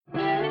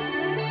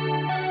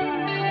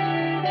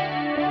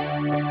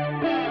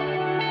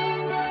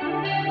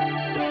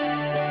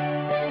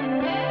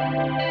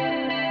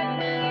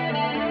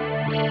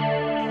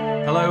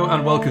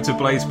and welcome to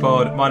Blaze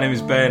Pod. My name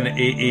is Ben.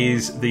 It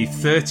is the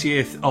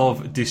 30th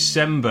of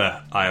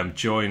December. I am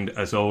joined,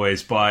 as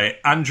always, by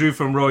Andrew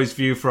from Roy's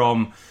View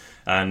From,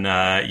 and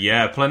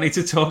plenty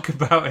to talk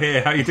about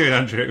here. How you doing,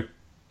 Andrew?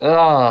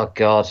 Oh,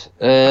 God.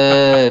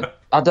 I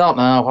don't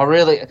know.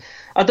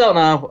 I don't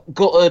know.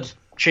 Gutted,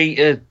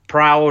 cheated,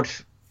 proud,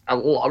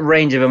 a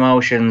range of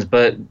emotions,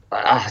 but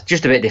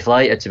just a bit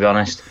deflated, to be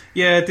honest.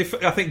 Yeah,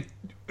 I think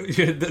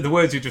the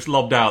words you just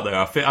lobbed out there,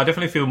 I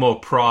definitely feel more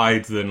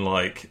pride than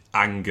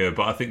anger,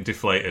 but I think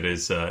deflated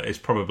is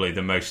probably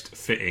the most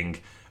fitting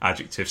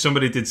adjective.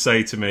 Somebody did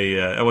say to me,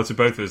 to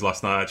both of us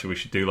last night, actually, we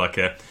should do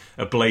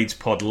a Blades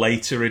Pod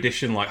later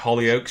edition like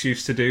Hollyoaks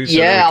used to do.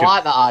 So I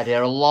like that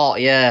idea a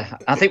lot, yeah.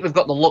 I think we've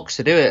got the looks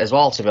to do it as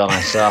well, to be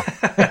honest. So.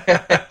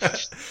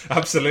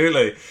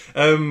 Absolutely.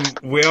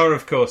 We are,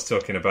 of course,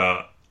 talking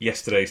about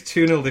yesterday's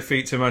 2-0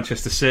 defeat to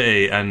Manchester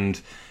City,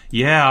 and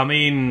yeah, I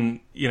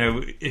mean,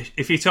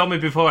 if you told me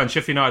beforehand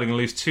Sheffield United are going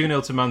to lose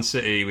 2-0 to Man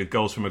City with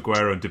goals from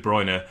Aguero and De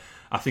Bruyne,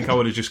 I think I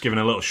would have just given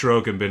a little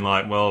shrug and been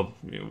like, well,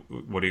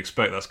 what do you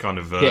expect? That's kind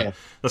of that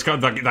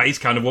is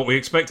kind of what we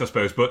expect, I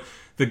suppose. But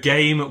the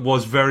game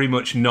was very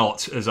much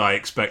not as I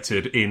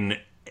expected in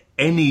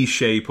any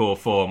shape or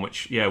form,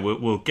 which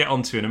we'll get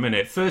onto in a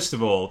minute. First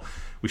of all,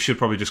 we should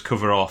probably just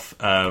cover off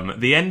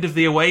the end of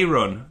the away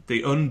run,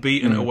 the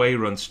unbeaten away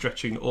run,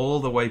 stretching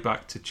all the way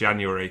back to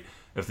January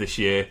of this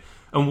year.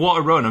 And what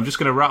a run. I'm just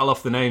going to rattle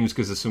off the names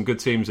because there's some good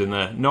teams in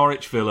there.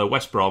 Norwich, Villa,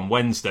 West Brom,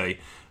 Wednesday.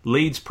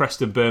 Leeds,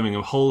 Preston,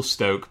 Birmingham, Hull,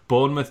 Stoke,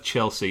 Bournemouth,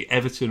 Chelsea,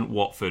 Everton,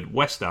 Watford,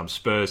 West Ham,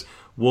 Spurs,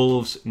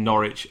 Wolves,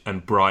 Norwich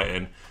and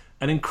Brighton.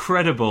 An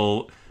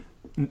incredible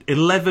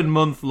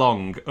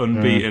 11-month-long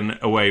unbeaten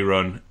away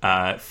run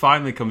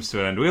finally comes to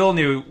an end. We all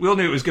knew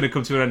it was going to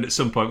come to an end at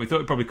some point. We thought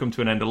it'd probably come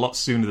to an end a lot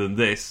sooner than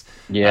this.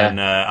 Yeah. And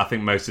I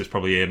think most of us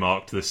probably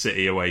earmarked the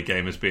City away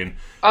game as being...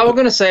 I was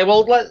going to say,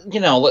 well,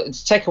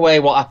 let's take away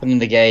what happened in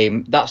the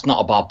game. That's not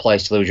a bad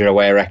place to lose your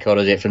away record,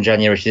 is it, from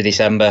January to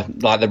December,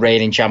 like the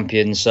reigning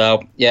champions.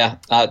 So, yeah,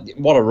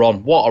 what a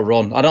run. What a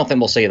run. I don't think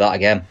we'll see that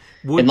again.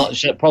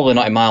 Probably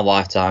not in my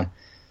lifetime.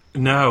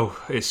 No,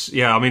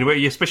 I mean,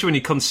 especially when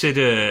you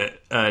consider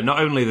not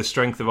only the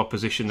strength of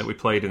opposition that we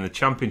played in the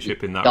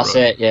Championship in that run. That's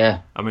it,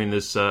 yeah. I mean,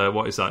 there's,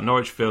 what is that,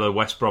 Norwich, Villa,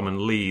 West Brom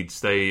and Leeds,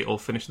 they all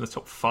finished in the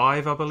top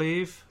 5, I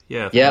believe.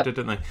 Yeah, they did,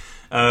 didn't they?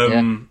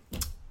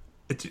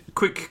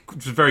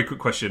 Very quick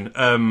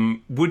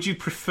question. Would you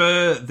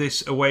prefer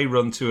this away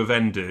run to have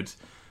ended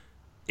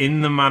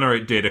in the manner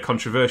it did, a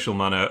controversial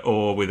manner,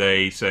 or with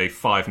a, say,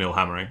 5-0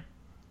 hammering?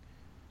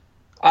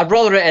 I'd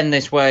rather it end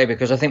this way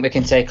because I think we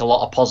can take a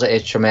lot of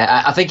positives from it.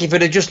 I think if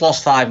it had just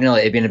lost 5-0,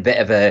 it'd been a bit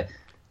of a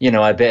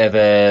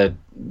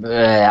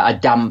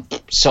damp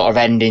sort of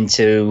ending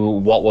to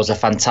what was a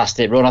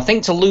fantastic run. I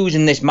think to lose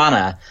in this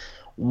manner,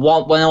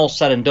 when all's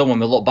said and done, when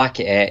we look back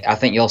at it, I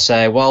think you'll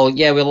say, well,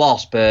 yeah, we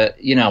lost, but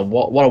we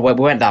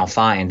went down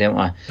fighting, didn't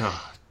we?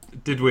 Oh,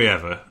 did we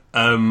ever?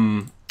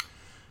 I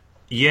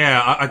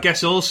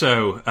guess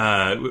also,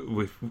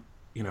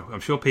 I'm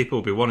sure people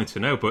will be wanting to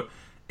know, but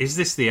is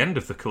this the end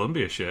of the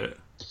Columbia shirt?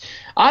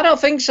 I don't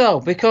think so,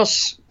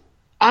 because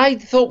I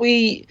thought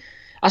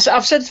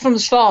I've said from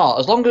the start,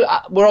 as long as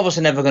we're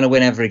obviously never going to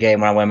win every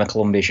game when I wear my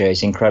Columbia shirt,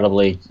 it's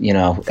incredibly,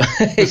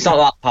 it's not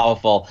that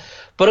powerful.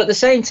 But at the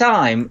same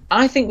time,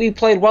 I think we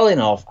played well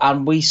enough,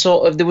 and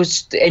there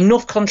was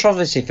enough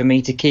controversy for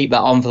me to keep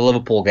that on for the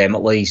Liverpool game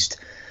at least.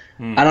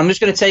 And I'm just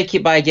going to take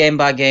it by a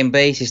game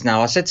basis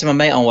now. I said to my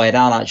mate on the way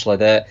down, actually,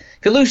 that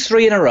if you lose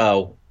 3 in a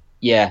row,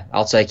 yeah,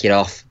 I'll take it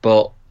off.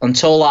 But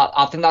until that,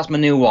 I think that's my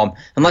new one.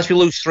 Unless we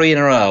lose 3 in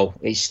a row,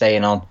 it's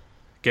staying on.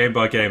 Game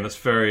by game, that's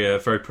very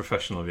very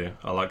professional of you.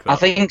 I like that. I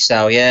think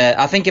so, yeah.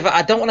 I think if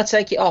I don't want to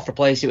take it off,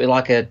 replace it with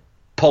like a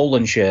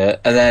Poland shirt,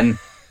 and then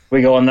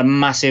we go on the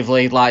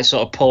massively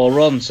sort of poor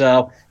run.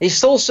 So it's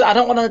still. I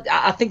don't want to.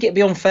 I think it'd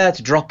be unfair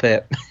to drop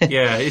it.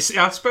 Yeah, I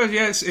suppose.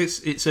 Yeah,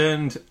 it's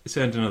earned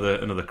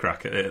another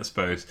crack at it. I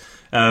suppose.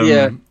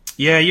 Yeah,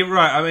 you're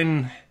right. I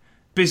mean,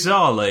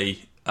 bizarrely,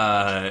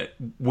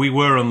 we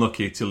were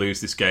unlucky to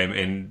lose this game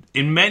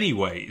in many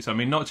ways. I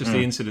mean, not just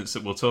the incidents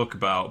that we'll talk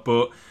about,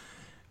 but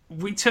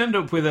we turned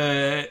up with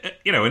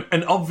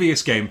an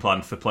obvious game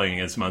plan for playing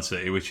against Man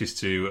City, which is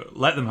to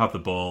let them have the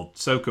ball,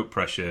 soak up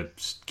pressure,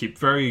 keep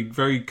very,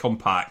 very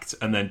compact,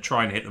 and then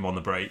try and hit them on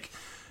the break.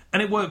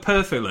 And it worked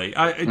perfectly.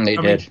 I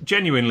mean,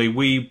 genuinely,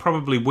 we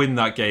probably win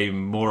that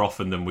game more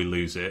often than we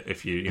lose it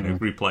if you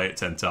replay it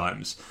 10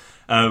 times.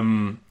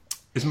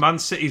 Is Man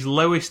City's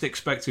lowest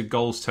expected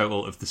goals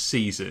total of the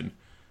season,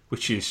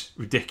 which is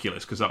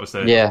ridiculous because that was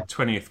their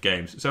 20th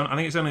game. So I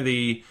think it's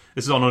only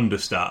this is on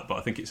Understat, but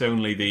I think it's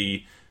only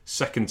the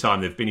second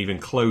time they've been even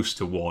close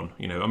to 1.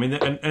 I mean,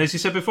 and as you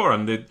said before,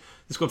 they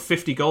scored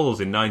 50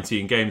 goals in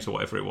 19 games or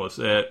whatever it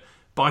was.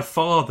 By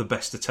far the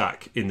best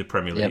attack in the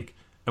Premier League,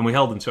 and we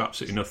held them to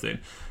absolutely nothing.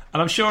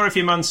 And I'm sure if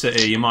you're Man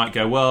City, you might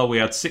go, well, we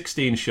had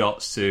 16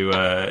 shots to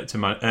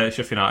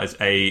Sheffield United's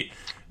 8.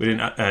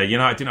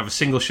 United didn't have a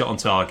single shot on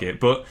target,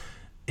 but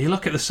you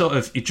look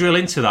at you drill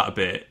into that a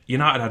bit.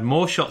 United had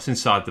more shots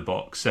inside the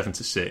box,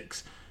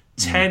 7-6.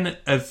 10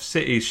 of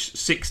City's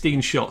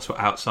 16 shots were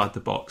outside the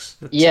box.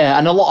 Yeah,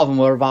 and a lot of them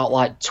were about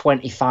like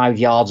 25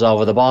 yards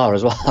over the bar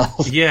as well.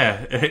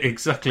 Yeah,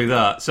 exactly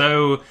that.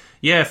 So,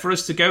 yeah, for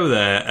us to go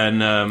there and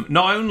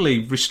not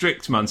only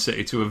restrict Man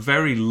City to a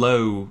very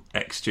low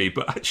XG,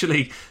 but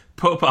actually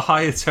put up a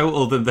higher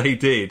total than they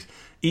did,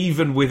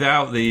 even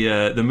without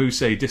the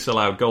Mousse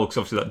disallowed goal, because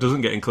obviously that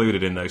doesn't get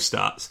included in those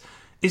stats,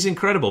 is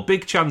incredible.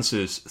 Big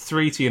chances,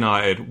 3 to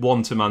United,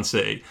 1 to Man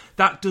City.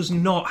 That does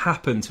not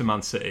happen to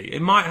Man City.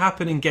 It might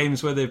happen in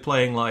games where they're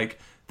playing like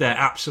their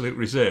absolute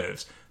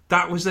reserves.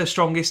 That was their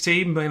strongest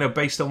team,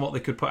 based on what they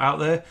could put out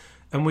there,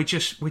 and we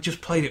just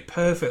played it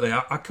perfectly.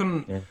 I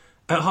couldn't. Yeah.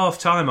 At half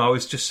time, I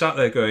was just sat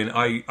there going,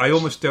 I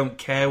almost don't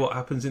care what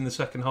happens in the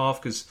second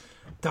half, because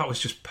that was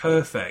just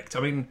perfect. I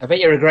mean, I bet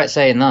you regret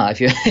saying that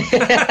if you.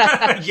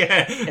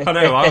 Yeah, I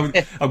know.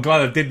 I'm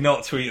glad I did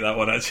not tweet that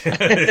one. Actually,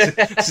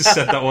 just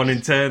said that one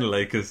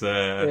internally because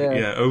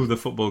the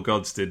football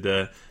gods did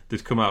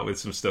come out with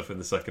some stuff in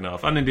the second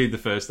half and indeed the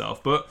first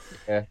half. But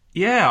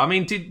I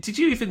mean, did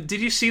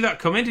you see that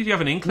coming? Did you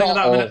have an inkling of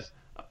that minute?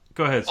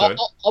 Go ahead, sorry.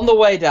 On the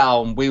way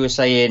down, we were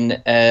saying,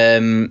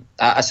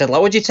 I said,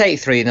 like, would you take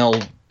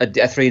 3-0, a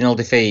 3-0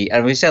 defeat?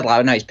 And we said,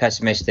 like, no, it's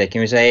pessimistic. And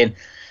we were saying,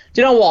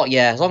 do you know what?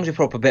 Yeah, as long as we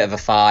put up a bit of a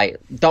fight,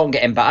 don't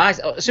get embarrassed.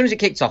 As soon as it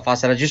kicked off, I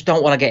said, I just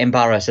don't want to get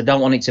embarrassed. I don't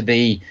want it to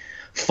be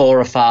 4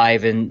 or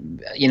 5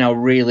 and,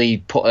 really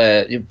pop,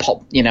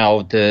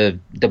 the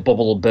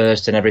bubble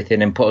burst and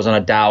everything and put us on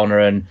a downer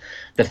and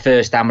the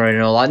first hammering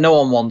and all that. No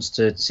one wants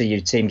to see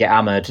your team get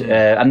hammered.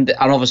 And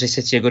obviously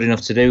City are good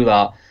enough to do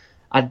that.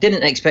 I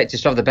didn't expect us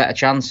to have the better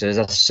chances.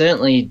 I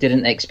certainly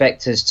didn't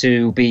expect us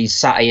to be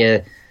sat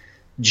here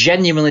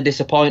genuinely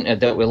disappointed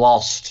that we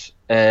lost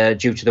due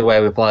to the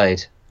way we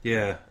played.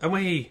 Yeah, and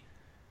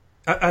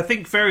I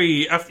think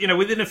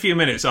within a few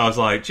minutes I was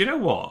like, do you know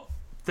what?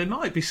 There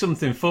might be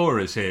something for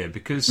us here,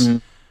 because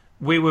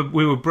we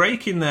were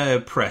breaking their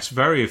press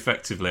very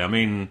effectively. I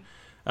mean,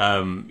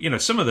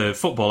 some of the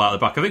football out the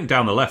back, I think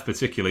down the left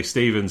particularly,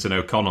 Stevens and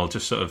O'Connell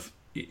just sort of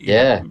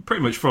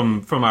pretty much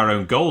from our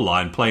own goal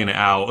line, playing it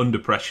out under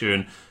pressure,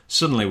 and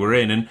suddenly we're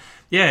in. And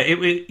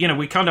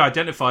we kind of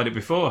identified it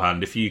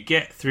beforehand. If you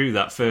get through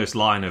that first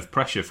line of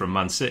pressure from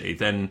Man City,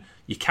 then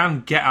you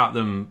can get at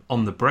them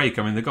on the break.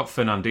 I mean, they've got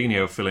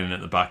Fernandinho filling in at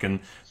the back, and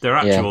their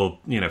actual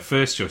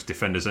first choice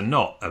defenders are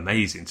not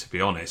amazing, to be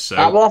honest. So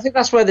I think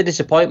that's where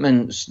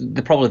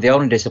probably the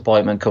only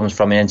disappointment comes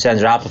from in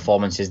terms of our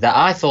performances, that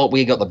I thought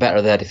we got the better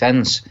of their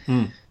defence.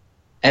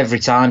 Every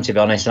time, to be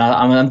honest, and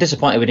I'm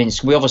disappointed we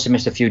didn't. We obviously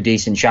missed a few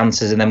decent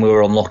chances, and then we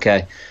were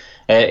unlucky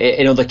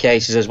in other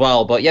cases as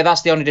well. But yeah,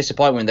 that's the only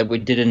disappointment, that we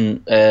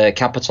didn't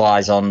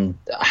capitalise on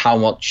how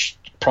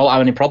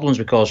many problems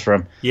we caused for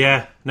them.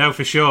 Yeah, no,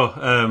 for sure.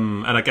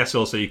 And I guess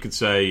also you could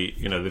say,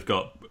 they've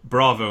got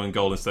Bravo in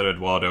goal instead of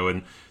Eduardo,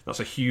 and that's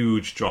a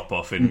huge drop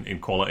off in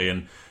quality.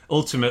 And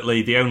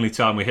ultimately, the only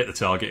time we hit the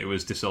target, it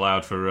was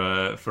disallowed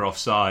for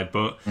offside,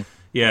 but.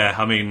 Yeah,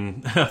 I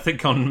mean, I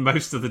think on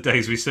most of the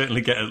days we certainly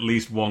get at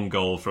least one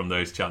goal from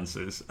those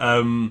chances.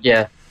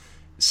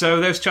 So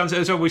those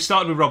chances. So we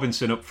started with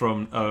Robinson up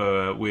from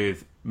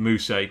with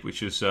Mousse,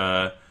 which was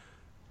I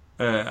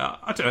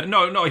don't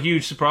know, not a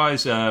huge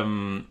surprise.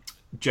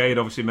 Jade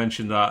obviously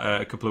mentioned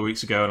that a couple of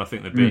weeks ago, and I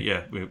think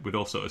we'd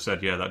all sort of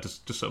said that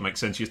just sort of makes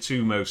sense. Your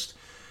two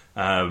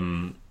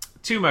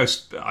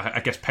most, I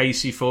guess,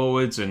 pacey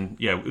forwards, and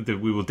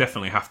we will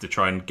definitely have to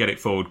try and get it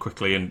forward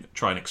quickly and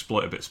try and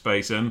exploit a bit of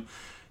space. I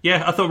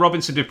thought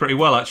Robinson did pretty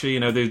well, actually.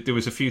 There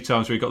was a few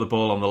times where he got the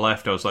ball on the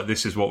left. I was like,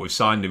 this is what we've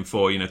signed him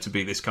for. To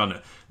be this kind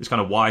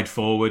of wide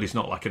forward. He's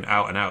not like an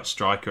out and out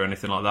striker or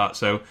anything like that.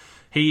 So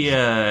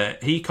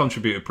he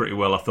contributed pretty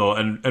well, I thought.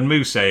 And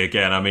Mousse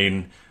again. I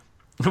mean,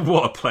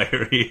 what a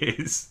player he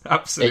is.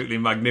 Absolutely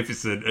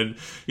magnificent. And,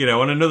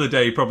 on another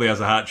day, he probably has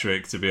a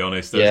hat-trick, to be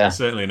honest.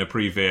 Certainly in a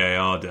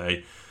pre-VAR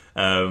day.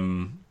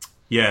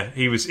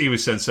 He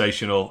was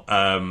sensational.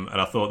 And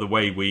I thought the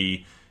way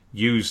we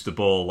used the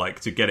ball,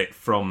 like, to get it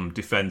from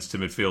defence to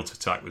midfield to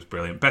attack was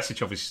brilliant.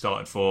 Besic obviously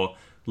started for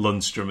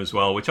Lundstrom as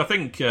well, which I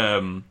think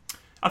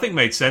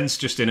made sense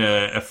just in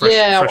a fresh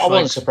I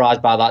wasn't surprised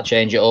by that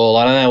change at all.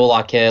 I know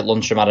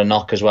Lundstrom had a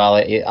knock as well.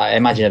 I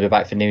imagine he'll be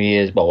back for New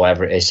Year's,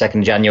 whatever it is,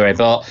 2nd January.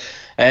 But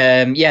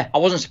I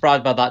wasn't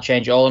surprised by that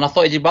change at all, and I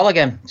thought he did well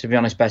again, to be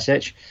honest,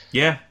 Besic.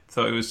 Yeah,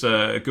 thought it was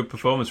a good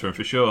performance from him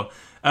for sure.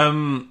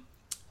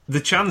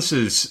 The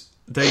chances,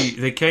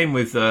 they came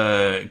with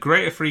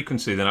greater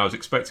frequency than I was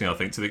expecting, I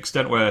think, to the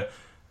extent where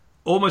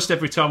almost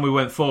every time we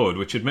went forward,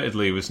 which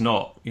admittedly was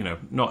not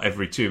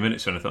every 2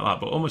 minutes or anything like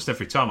that, but almost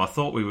every time I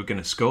thought we were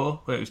going to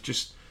score. It was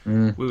just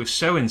we were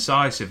so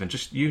incisive and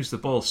just used the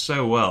ball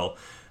so well.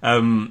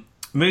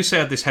 Mousse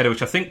had this header,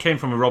 which I think came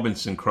from a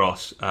Robinson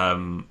cross.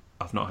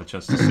 I've not had a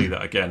chance to see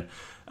that again.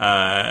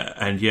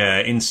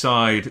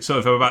 Inside, sort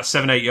of about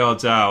 7-8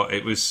 yards out,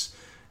 it was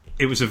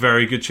a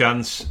very good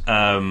chance.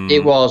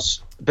 It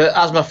was, but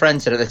as my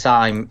friend said at the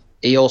time,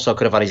 he also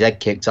could have had his head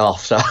kicked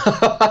off. So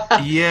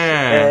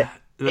yeah.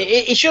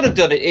 He should have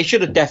done it. He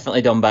should have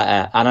definitely done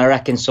better. And I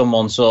reckon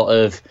someone sort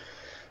of,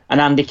 an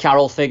Andy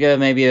Carroll figure,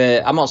 maybe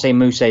I'm not saying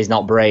Mousset's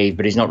not brave,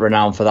 but he's not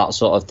renowned for that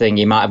sort of thing.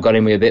 He might have got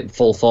in with a bit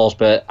full force,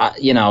 but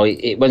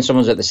when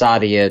someone's at the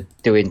side of you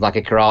doing like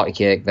a karate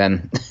kick,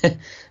 then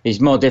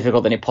it's more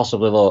difficult than it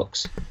possibly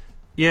looks.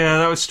 Yeah,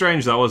 that was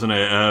strange, that wasn't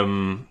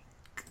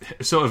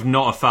it? Sort of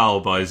not a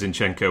foul by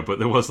Zinchenko, but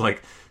there was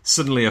like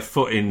suddenly a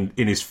foot in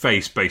his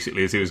face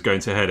basically as he was going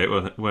to head it,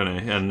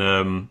 wasn't he?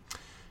 And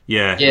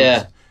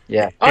yeah.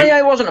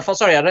 It wasn't a foul.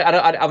 Sorry,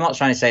 I'm not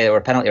trying to say it were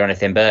a penalty or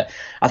anything, but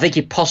I think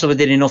he possibly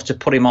did enough to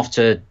put him off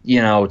to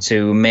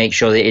make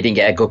sure that he didn't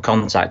get a good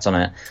contact on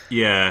it.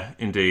 Yeah,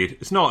 indeed.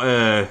 It's not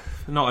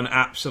an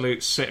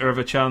absolute sitter of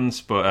a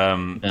chance,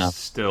 but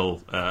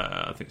still,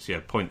 I think it's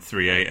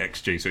 0.38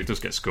 xG, so it does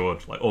get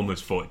scored like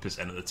almost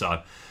 40% of the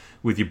time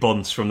with your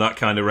bunts from that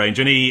kind of range.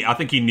 And I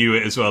think he knew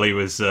it as well. He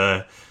was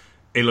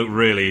he looked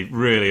really,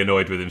 really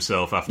annoyed with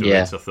himself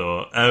afterwards. I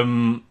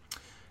thought.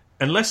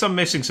 Unless I'm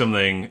missing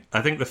something,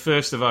 I think the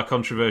first of our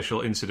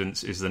controversial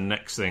incidents is the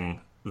next thing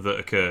that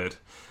occurred.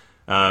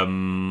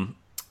 And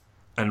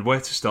where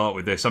to start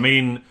with this? I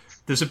mean,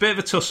 there's a bit of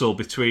a tussle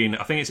between,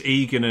 I think it's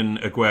Egan and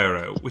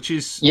Aguero, which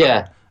is...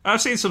 Yeah. I've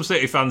seen some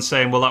City fans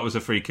saying, well, that was a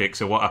free kick,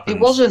 so what happened?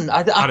 It wasn't.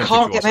 I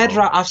can't get my head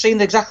right. I've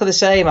seen exactly the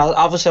same.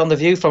 Obviously on The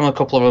View from a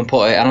couple of them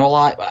put it, and I'm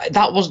like,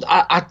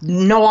 I had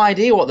no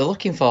idea what they're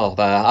looking for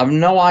there. I have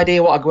no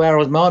idea what Aguero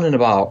was moaning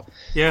about.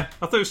 Yeah,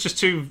 I thought it was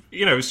just it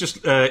was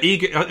just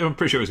Egan. I'm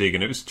pretty sure it was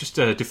Egan. It was just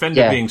a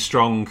defender being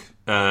strong,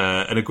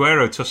 and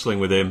Aguero tussling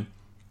with him,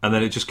 and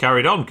then it just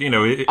carried on.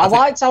 I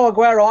liked how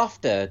Aguero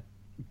after,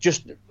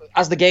 just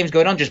as the game's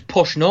going on, just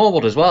pushed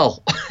Norwood as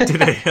well. Did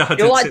he?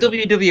 You're like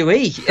WWE.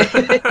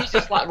 He's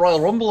just like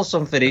Royal Rumble or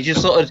something. He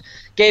just sort of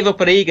gave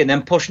up at Egan,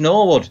 then pushed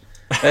Norwood.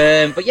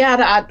 But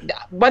yeah,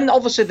 when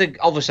obviously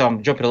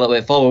I'm jumping a little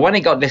bit forward. When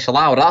it got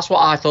disallowed, that's what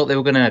I thought they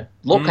were going to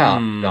look at.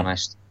 To be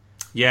honest.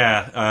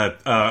 Yeah,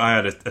 I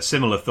had a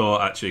similar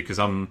thought actually, because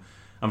I'm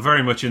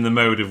very much in the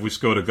mode of we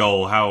scored a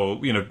goal. How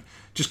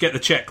just get the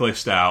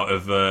checklist out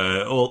of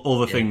all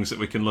the things that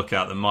we can look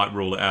at that might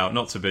rule it out.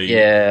 Not to be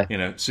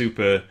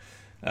super.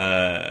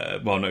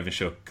 Well, I'm not even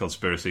sure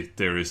conspiracy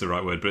theory is the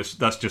right word, but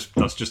that's just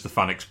the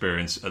fan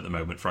experience at the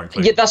moment,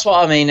 frankly. Yeah, that's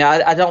what I mean.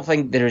 I don't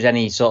think there is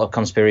any sort of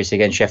conspiracy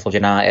against Sheffield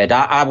United.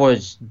 I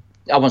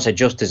won't say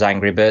just as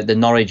angry, but the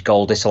Norwich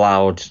goal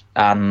disallowed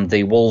and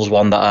the Wolves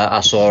one that I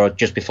saw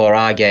just before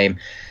our game,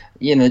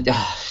 we'll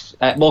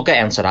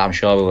get into that, I'm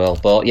sure we will.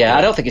 But yeah,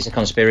 I don't think it's a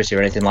conspiracy or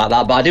anything like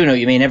that. But I do know what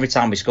you mean. Every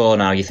time we score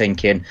now, you're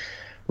thinking,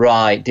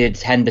 right, did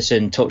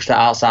Henderson touch that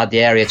outside the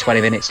area 20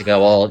 minutes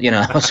ago, or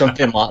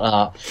something like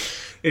that.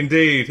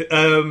 Indeed.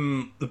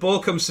 The ball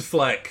comes to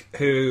Fleck,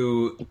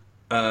 who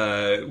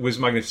was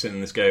magnificent in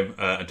this game.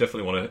 I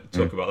definitely want to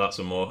talk about that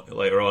some more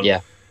later on.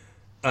 Yeah.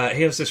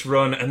 He has this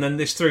run, and then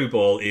this through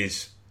ball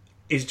is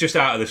just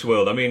out of this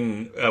world. I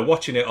mean,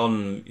 watching it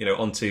on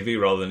TV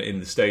rather than in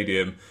the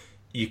stadium,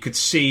 you could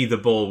see the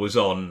ball was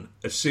on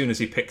as soon as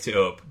he picked it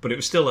up, but it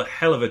was still a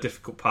hell of a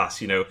difficult pass.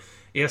 He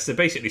has to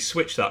basically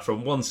switch that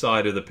from one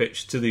side of the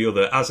pitch to the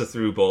other as a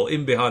through ball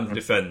in behind the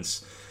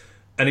defence.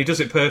 And he does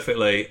it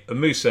perfectly. And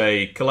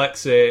Mousset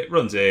collects it,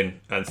 runs in,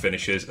 and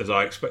finishes as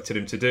I expected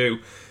him to do.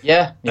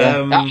 Yeah.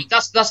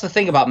 That's the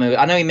thing about Mousset.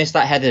 I know he missed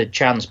that headed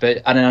chance,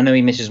 and I know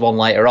he misses one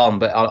later on.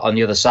 But on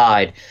the other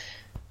side,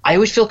 I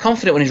always feel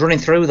confident when he's running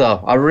through,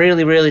 though. I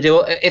really, really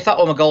do. If that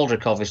were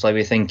McGoldrick, obviously,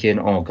 we're thinking,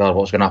 "Oh God,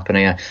 what's going to happen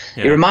here?"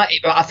 Yeah.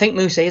 I think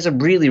Mousset is a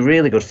really,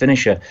 really good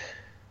finisher.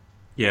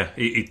 Yeah,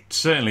 it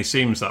certainly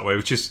seems that way,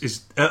 which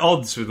is at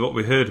odds with what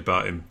we heard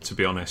about him, to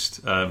be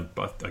honest.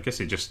 But I guess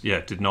he just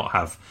did not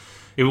have.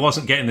 He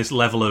wasn't getting this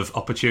level of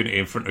opportunity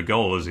in front of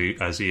goal as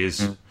he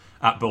is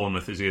at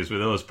Bournemouth, as he is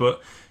with us.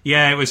 But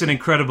yeah, it was an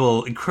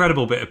incredible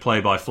bit of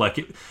play by Fleck.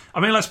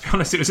 Let's be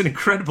honest, it was an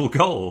incredible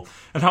goal.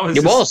 And and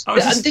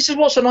this is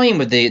what's annoying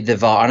with the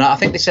VAR. And I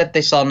think they said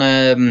this on,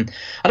 I don't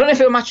know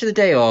if it was Match of the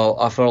Day or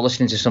if we were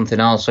listening to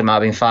something else. It might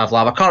have been 5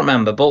 Live. I can't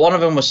remember. But one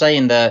of them was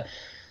saying that,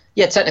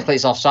 yeah, technically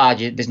it's offside.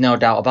 There's no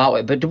doubt about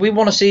it. But do we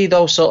want to see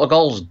those sort of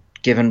goals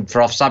given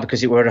for offside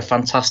because it were a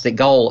fantastic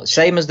goal?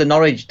 Same as the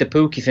Norwich, the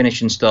Pookie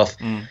finish and stuff.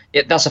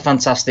 That's a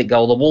fantastic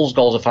goal. The Wolves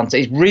goals are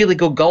fantastic. It's really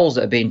good goals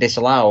that are being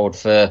disallowed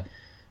for,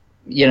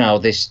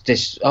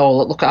 this.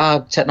 Oh, look at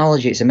our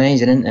technology. It's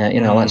amazing, isn't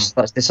it?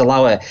 Let's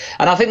disallow it.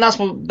 And I think that's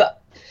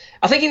what.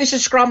 I think if it's a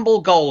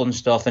scrambled goal and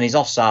stuff, and he's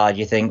offside,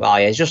 you think, oh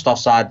yeah, he's just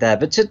offside there.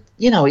 But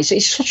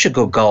it's such a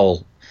good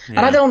goal.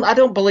 Yeah. And I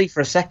don't believe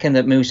for a second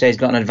that Mousset's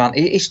got an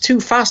advantage. It's too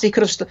fast. He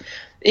could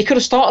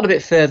have started a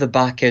bit further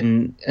back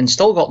and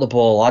still got the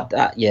ball. I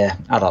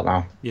don't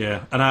know.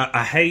 Yeah, and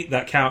I hate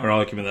that counter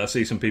argument that I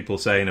see some people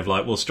saying of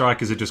like, well,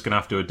 strikers are just going to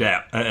have to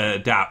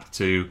adapt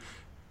to,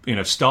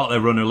 start their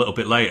run a little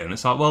bit later. And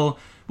it's like, well,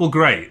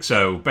 great.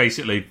 So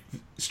basically,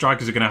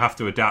 strikers are going to have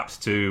to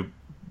adapt to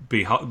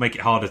make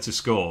it harder to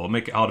score,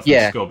 make it harder for them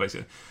to score.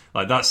 Basically.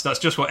 Like that's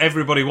just what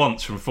everybody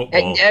wants from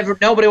football.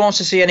 Nobody wants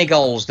to see any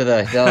goals, do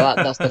they?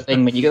 That's the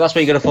thing. That's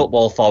what you go to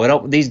football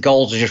for. These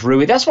goals are just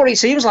ruined. That's what it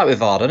seems like with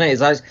VAR, doesn't it?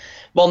 It's like,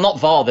 well, not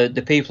VAR.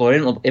 The people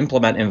who are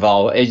implementing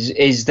VAR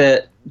is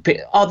that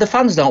the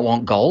fans don't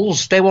want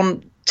goals. They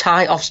want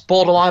tight off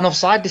borderline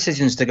offside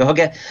decisions to go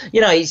get.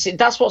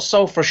 That's what's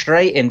so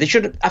frustrating. They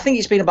should. I think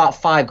it's been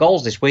about 5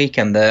 goals this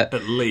weekend that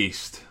at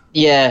least.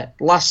 Yeah,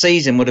 last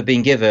season would have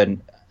been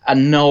given,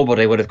 and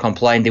nobody would have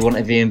complained. They wouldn't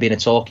have even been a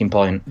talking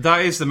point.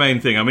 That is the main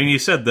thing. I mean, you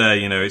said there,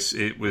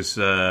 it was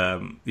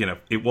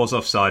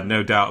offside,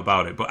 no doubt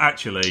about it. But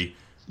actually,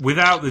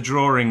 without the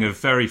drawing of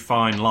very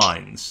fine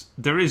lines,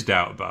 there is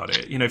doubt about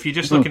it. If you're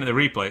just looking at the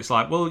replay, it's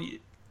like, well,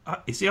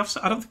 is he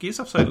offside? I don't think he is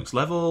offside. It looks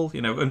level,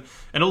 and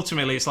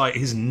ultimately, it's like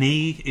his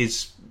knee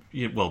is,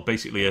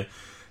 basically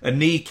a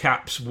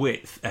kneecap's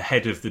width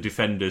ahead of the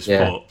defender's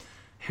foot.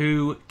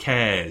 Who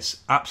cares?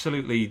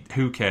 Absolutely,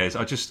 who cares?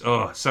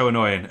 So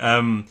annoying.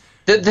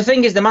 The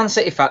thing is, the Man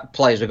City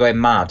players were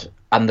going mad,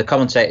 and the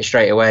commentator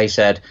straight away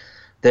said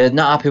they're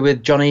not happy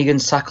with John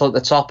Egan's tackle at the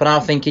top, and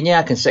I'm thinking, yeah,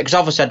 I can see, because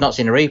obviously I'd not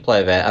seen a replay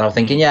of it, and I'm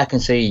thinking, yeah, I can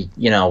see,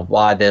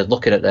 why they're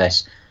looking at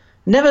this.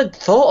 Never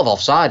thought of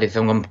offside, if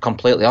I'm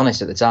completely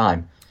honest, at the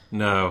time.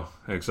 No,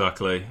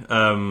 exactly.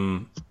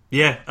 And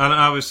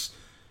I was...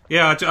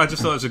 Yeah, I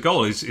just thought it was a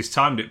goal. He's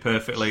timed it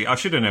perfectly. I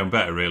should have known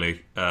better,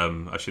 really.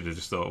 I should have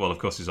just thought, well, of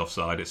course he's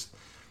offside. It's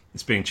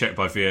being checked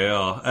by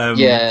VAR.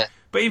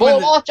 But even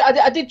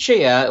I did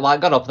cheer.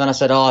 Got up and then I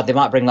said, they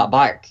might bring that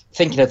back,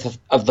 thinking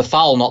of the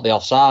foul, not the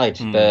offside.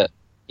 But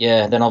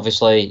yeah, then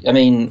obviously, I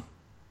mean,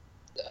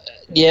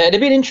 yeah, it'd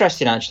have been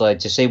interesting actually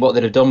to see what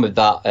they'd have done with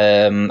that.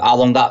 How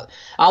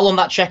long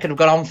that check would have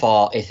gone on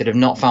for if they'd have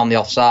not found the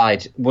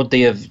offside. Would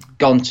they have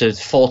gone to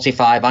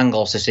 45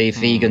 angles to see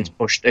if Egan's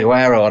pushed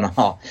Aguero or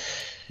not?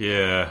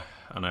 Yeah,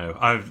 I know.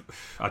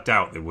 I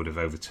doubt they would have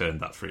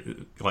overturned that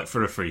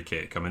for a free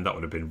kick. I mean, that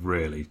would have been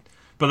really.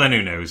 But then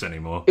who knows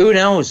anymore? Who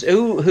knows?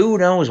 Who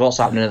knows what's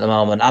happening at the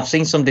moment? I've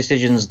seen some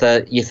decisions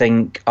that you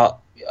think,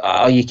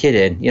 are you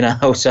kidding?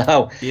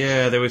 So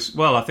yeah, there was.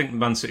 Well, I think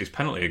Man City's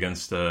penalty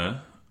against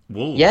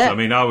Wolves. Yeah. I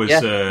mean, I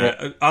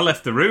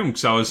left the room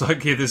because I was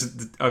like,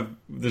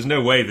 there's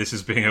no way this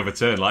is being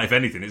overturned. Like, if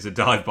anything, it's a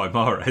dive by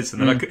Mahrez.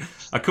 And then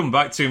I come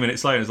back 2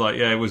 minutes later and it's like,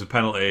 yeah, it was a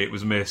penalty, it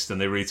was missed,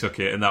 and they retook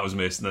it, and that was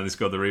missed, and then they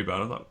scored the rebound.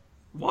 I was like,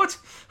 what?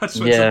 I just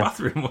went to the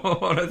bathroom.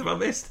 What on earth have I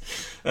missed?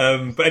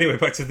 But anyway,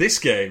 back to this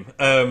game.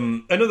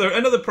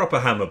 Another proper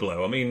hammer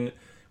blow. I mean,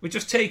 we've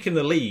just taken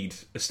the lead,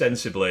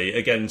 ostensibly,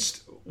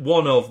 against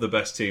one of the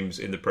best teams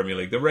in the Premier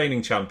League, the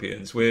reigning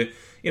champions. We're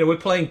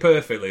playing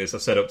perfectly, as I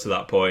said up to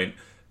that point.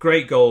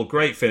 Great goal,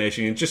 great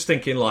finishing, and just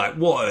thinking like,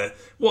 what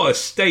a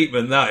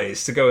statement that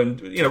is to go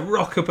and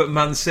rock up at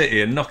Man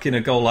City and knock in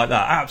a goal like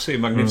that.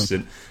 Absolutely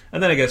magnificent.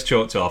 And then it gets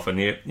chalked off, and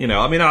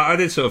I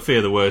did sort of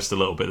fear the worst a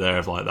little bit there.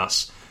 Of like,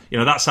 that's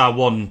our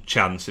one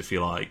chance, if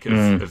you like,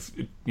 of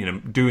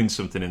doing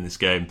something in this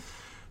game.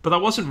 But that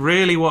wasn't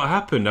really what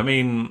happened. I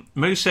mean,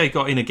 Moussa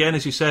got in again,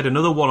 as you said,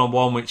 another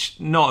one-on-one, which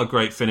not a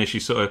great finish. He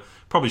sort of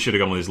probably should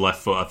have gone with his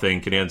left foot, I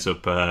think, and he ends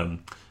up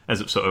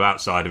sort of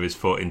outside of his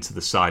foot into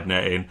the side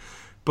netting.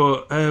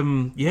 But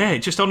it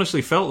just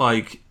honestly felt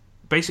like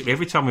basically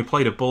every time we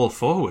played a ball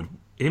forward,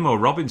 him or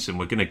Robinson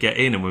were going to get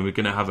in and we were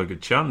going to have a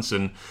good chance.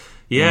 And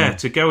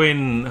to go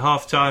in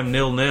half-time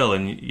 0-0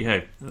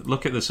 and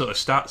look at the sort of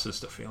stats and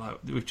stuff,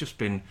 we've just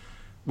been...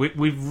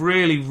 We've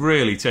really,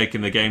 really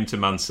taken the game to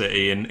Man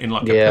City in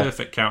like a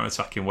perfect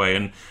counter-attacking way.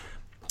 And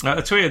I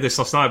tweeted this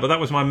last night, but that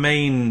was my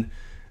main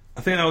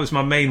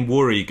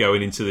worry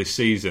going into this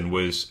season,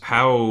 was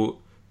how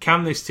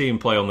can this team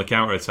play on the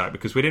counter-attack?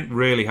 Because we didn't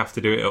really have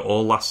to do it at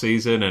all last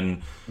season,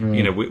 and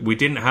we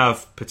didn't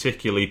have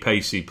particularly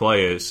pacey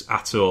players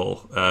at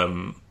all.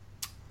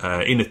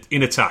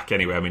 In attack,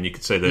 anyway. I mean, you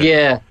could say that.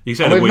 Yeah, you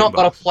could say we've not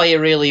got a player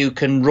really who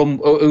can run,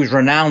 who's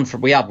renowned for.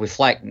 We have with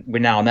Fleck,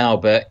 we now know,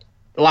 but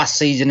last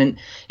season, and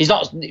he's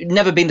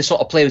never been the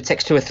sort of player who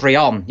takes 2 or 3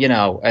 on,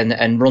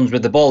 and runs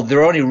with the ball.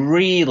 They're only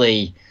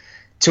really,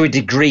 to a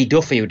degree,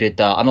 Duffy who did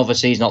that, and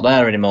obviously he's not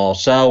there anymore.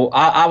 So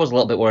I was a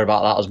little bit worried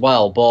about that as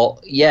well. But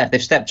yeah,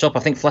 they've stepped up.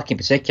 I think Fleck in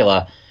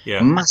particular,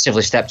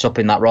 massively stepped up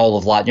in that role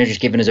of just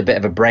giving us a bit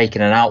of a break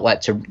and an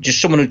outlet to just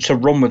someone to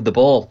run with the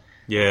ball.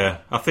 Yeah,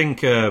 I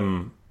think.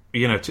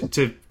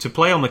 To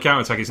play on the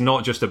counter attack is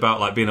not just about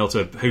like being able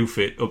to hoof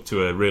it up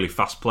to a really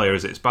fast player,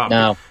 is it? It's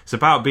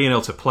about being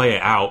able to play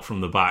it out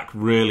from the back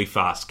really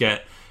fast,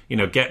 get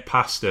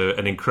past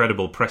an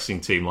incredible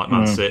pressing team like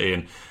Man City.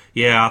 And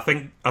I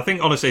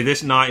think honestly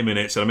this 90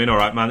 minutes, I mean, all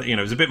right, man, it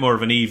was a bit more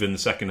of an even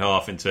second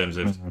half in terms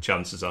of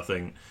chances, I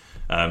think,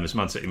 as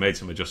Man City made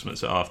some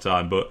adjustments at half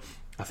time, but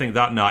I think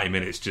that 90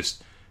 minutes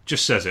just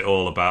says it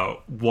all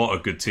about what a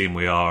good team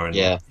we are, and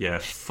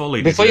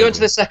fully. Before you go into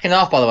the second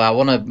half, by the way, I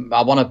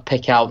want to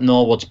pick out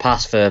Norwood's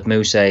pass for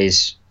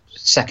Moussa's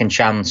second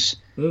chance,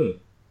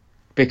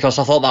 because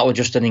I thought that was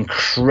just an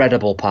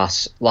incredible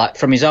pass, like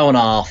from his own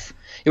half.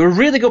 It was a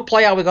really good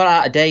play how we got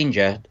out of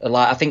danger.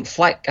 Like I think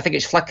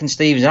it's Fleck and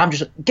Stevens, and I'm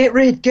just get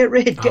rid. I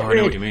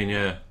know what you mean,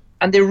 yeah.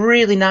 And they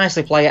really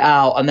nicely play it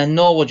out, and then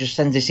Norwood just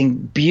sends this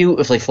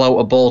beautifully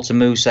floated ball to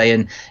Moussa,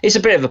 and it's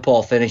a bit of a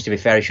poor finish, to be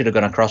fair. He should have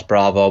gone across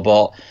Bravo,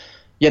 but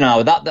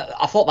that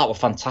I thought that was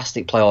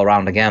fantastic play all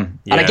around again.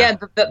 Yeah. And again,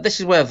 this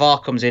is where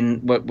VAR comes in,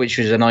 which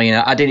was annoying.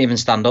 I didn't even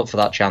stand up for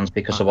that chance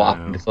because of what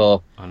happened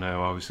before. I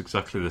know, I was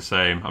exactly the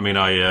same. I mean,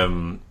 I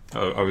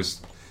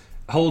was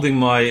holding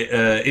my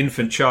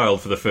infant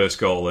child for the first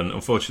goal and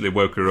unfortunately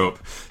woke her up.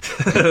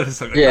 It's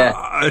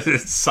like,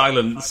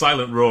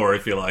 silent roar,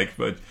 if you like,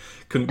 but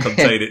couldn't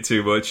contain it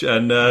too much.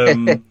 And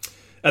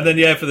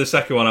then, for the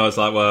second one, I was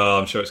like, well,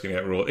 I'm sure it's going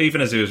to get ruled.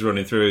 Even as he was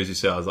running through, as you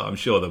said, I was like, I'm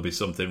sure there'll be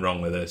something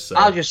wrong with this. So.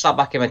 I just sat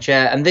back in my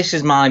chair, and this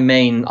is my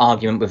main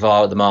argument with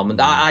VAR at the moment.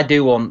 I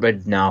do want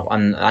red now,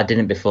 and I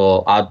didn't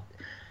before. I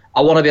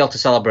want to be able to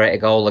celebrate a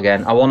goal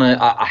again.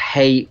 I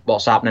hate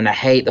what's happening. I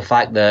hate the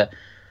fact that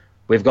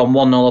we've gone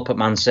 1-0 up at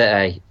Man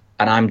City,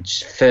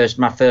 and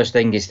my first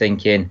thing is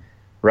thinking,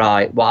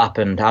 right, what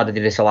happened? How did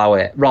they disallow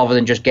it? Rather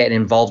than just getting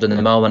involved in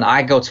the moment.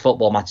 I go to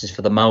football matches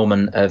for the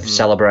moment of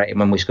celebrating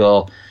when we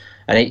score.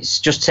 And it's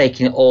just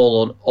taking it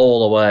all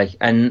away.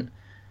 And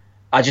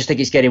I just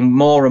think it's getting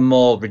more and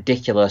more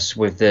ridiculous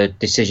with the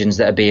decisions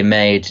that are being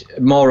made.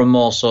 More and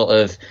more sort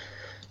of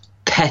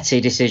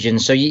petty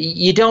decisions. So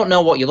you don't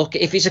know what you look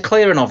at. If it's a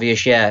clear and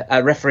obvious,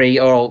 a referee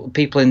or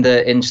people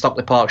in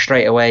Stockley Park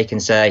straight away can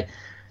say,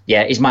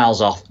 yeah, he's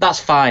miles off. That's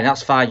fine. Do you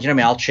know what I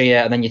mean? I'll cheer.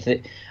 And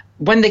then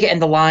when they're getting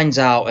the lines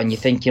out and you're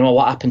thinking,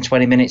 what happened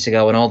 20 minutes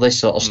ago and all this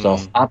sort of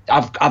stuff,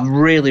 I've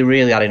really,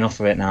 really had enough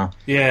of it now.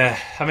 Yeah,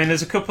 I mean,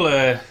 there's a couple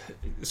of...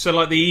 So,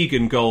 like the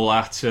Egan goal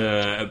at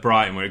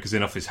Brighton, where it goes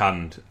in off his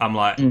hand, I'm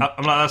like,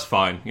 that's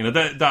fine.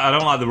 That I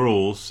don't like the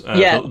rules,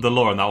 the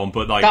law on that one,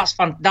 but like that's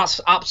fun.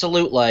 That's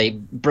absolutely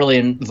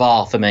brilliant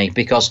VAR for me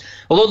because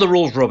although the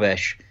rules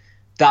rubbish,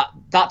 that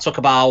took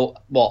about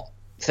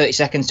 30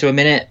 seconds to a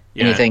minute,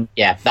 and you think,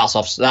 that's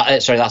off.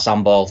 That's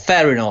handball.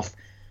 Fair enough.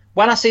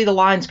 When I see the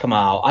lines come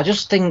out, I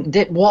just think,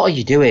 what are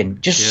you doing?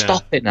 Just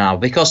stop it now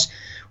because.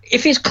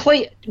 If it's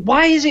clear,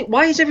 why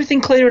is everything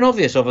clear and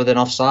obvious other than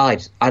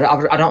offside? I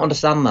don't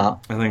understand that.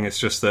 I think it's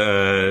just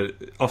that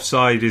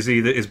offside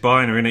is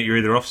binary, innit? You're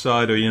either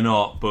offside or you're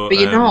not. But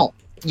you're not.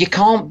 You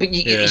can't. But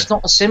it's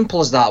not as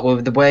simple as that.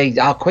 With the way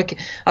how quick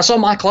I saw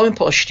Michael Owen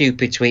put a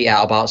stupid tweet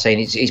out about saying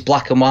it's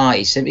black and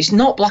white. It's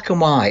not black and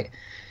white.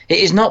 It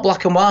is not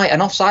black and white.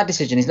 An offside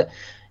decision is not.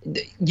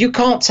 You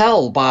can't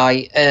tell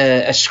by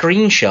a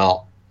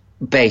screenshot.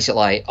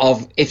 Basically,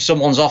 of if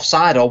someone's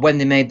offside or when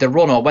they made the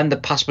run or when the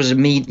pass was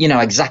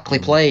exactly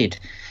played.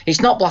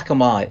 It's not black and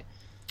white.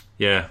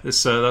 Yeah,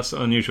 that's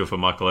unusual for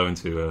Michael Owen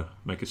to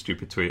make a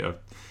stupid tweet. I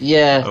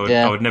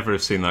would never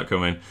have seen that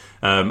coming.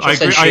 I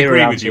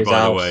agree with you,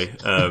 by the way.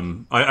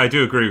 I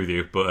do agree with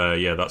you, but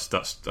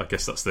that's I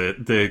guess that's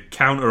the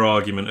counter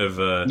argument of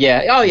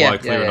why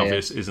clear and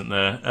obvious isn't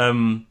there.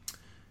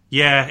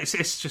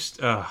 It's just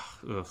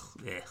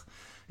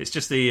it's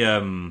just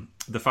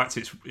the fact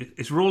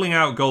it's ruling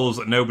out goals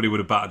that nobody would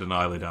have batted an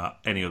eyelid at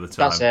any other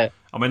time. That's it.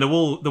 I mean, the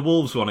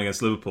Wolves one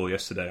against Liverpool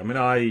yesterday. I mean,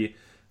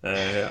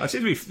 I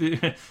seem to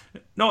be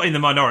not in the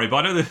minority, but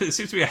I know there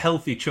seems to be a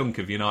healthy chunk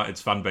of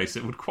United's fan base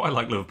that would quite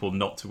like Liverpool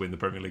not to win the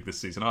Premier League this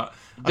season. It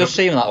does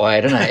seem that way,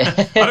 doesn't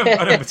it?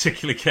 I don't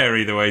particularly care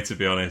either way, to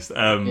be honest.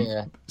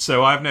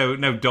 So I have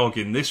no dog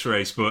in this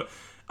race, but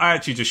I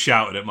actually just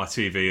shouted at my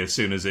TV as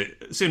soon as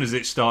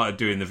it started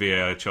doing the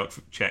VAR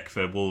check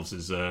for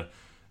Wolves'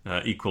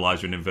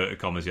 equaliser in inverted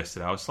commas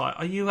yesterday. I was like,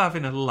 are you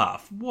having a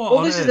laugh? What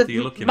on earth are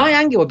you looking at? My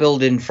anger were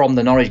building from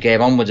the Norwich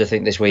game onwards, I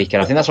think, this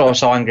weekend. I think that's why I was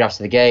so angry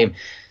after the game.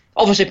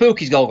 Obviously,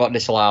 Pukki's goal got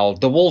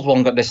disallowed. The Wolves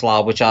one got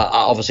disallowed, which I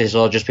obviously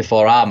saw just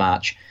before our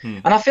match.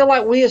 And I feel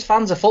like we as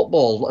fans of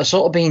football are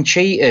sort of being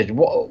cheated.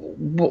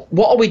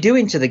 What are we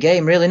doing to the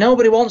game, really?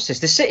 Nobody wants this.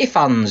 The City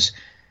fans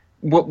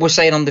were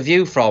saying on The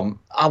View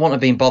I wouldn't have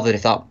been bothered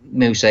if that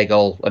Moussa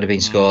goal had been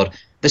scored.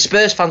 The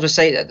Spurs fans were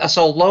saying, I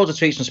saw loads of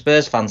tweets from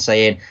Spurs fans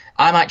saying,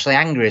 I'm actually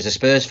angry as a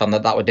Spurs fan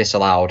that were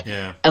disallowed.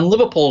 Yeah. And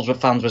Liverpool's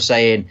fans were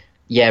saying,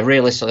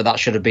 realistically, that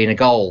should have been a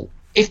goal.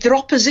 If the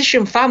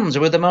opposition fans,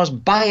 who are the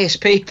most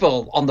biased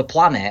people on the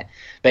planet,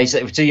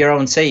 basically, to your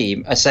own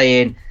team, are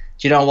saying,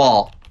 do you know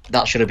what?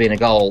 That should have been a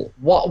goal.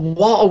 What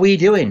are we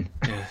doing?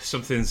 Yeah,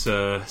 something's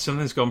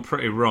gone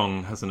pretty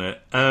wrong, hasn't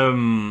it?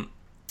 I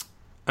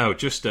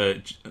just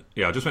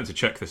went to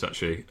check this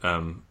actually.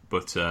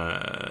 But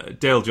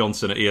Dale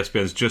Johnson at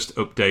ESPN's just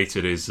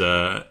updated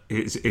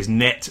his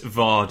net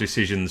VAR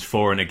decisions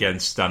for and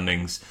against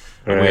standings.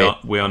 Right.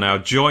 We are now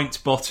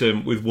joint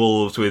bottom with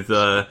Wolves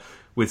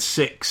with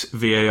 6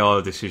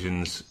 VAR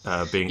decisions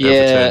being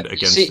overturned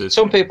against us.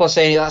 Some people are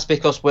saying that's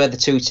because we're the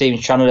two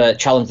teams trying to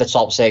challenge the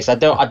top 6. I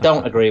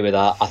don't agree with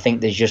that. I think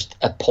there's just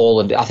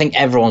appalling. I think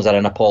everyone's had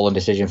an appalling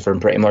decision for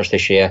them pretty much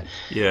this year.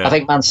 Yeah. I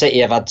think Man City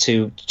have had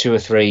two or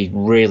three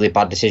really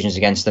bad decisions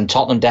against them.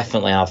 Tottenham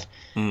definitely have.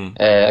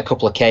 A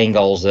couple of Kane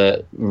goals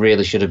that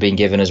really should have been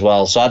given as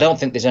well. So I don't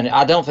think there's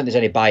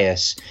any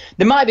bias.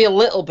 There might be a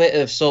little bit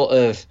of sort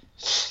of,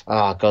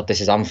 oh God, this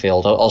is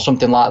Anfield or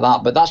something like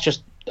that. But that's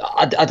just,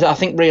 I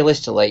think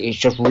realistically, it's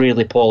just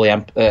really poorly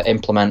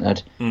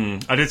implemented.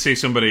 I did see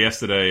somebody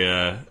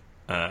yesterday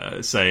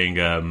saying,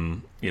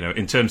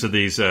 in terms of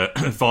these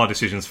VAR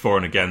decisions for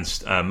and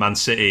against, Man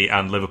City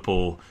and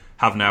Liverpool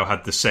have now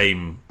had the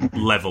same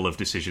level of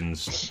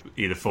decisions,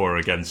 either for or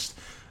against.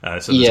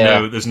 So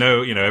there's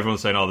no,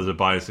 everyone's saying, there's a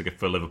bias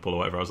for Liverpool or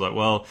whatever. I was like,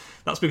 well,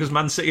 that's because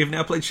Man City have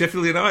now played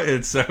Sheffield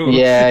United. So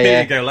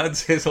here you go,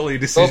 lads. Here's all your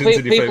decisions.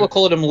 Well, people are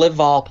calling them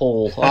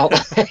Liverpool, aren't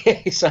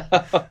they?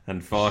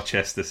 And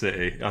Varchester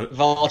City.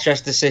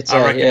 Varchester City.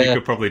 I reckon you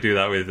could probably do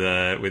that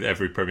with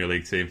every Premier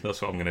League team.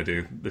 That's what I'm going to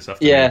do this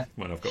afternoon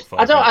when I've got 5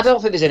 minutes. I don't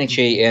think there's any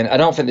cheating. I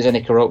don't think there's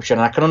any corruption.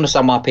 I can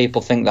understand why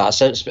people think that.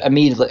 So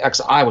immediately,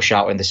 I was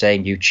shouting the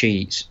saying, "You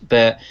cheats,"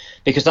 but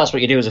because that's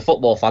what you do as a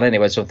football fan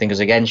anyway. Something goes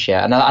against you,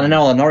 and I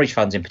know the Norwich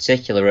fans in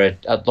particular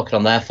are looking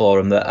on their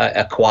forum that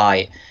are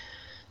quite.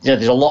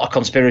 There's a lot of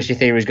conspiracy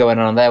theories going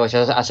on there, which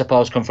I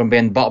suppose come from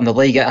being bottom of the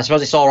league. I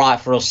suppose it's all right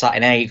for us sat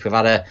in 8th. We've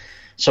had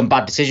some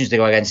bad decisions to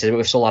go against it, but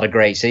we've still had a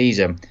great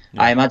season.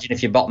 Yeah. I imagine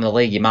if you're bottom of the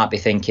league, you might be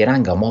thinking,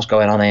 hang on, what's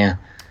going on here?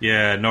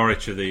 Yeah,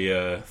 Norwich are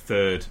the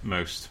third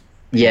most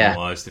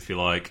penalised, if you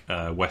like.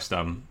 West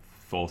Ham,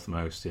 4th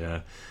most,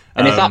 yeah.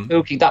 And if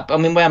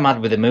we're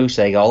mad with the Moose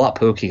goal. That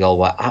Pookie goal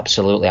were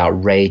absolutely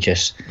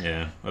outrageous.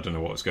 Yeah, I don't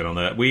know what's going on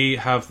there. We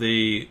have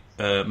the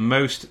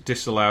most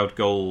disallowed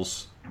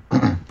goals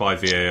by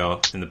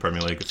VAR in the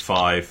Premier League. It's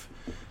 5.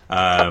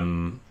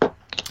 And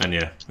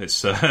yeah,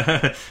 it's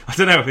I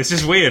don't know. It's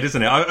just weird,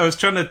 isn't it? I was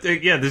trying to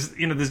think,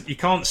 there's you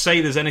can't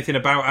say there's anything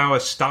about our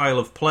style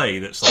of play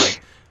that's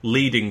like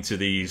leading to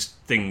these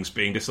things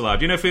being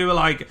disallowed. If we were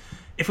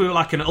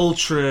like an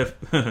ultra,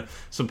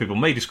 some people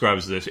may describe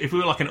us as this, if we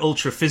were like an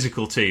ultra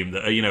physical team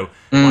that are,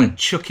 like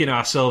chucking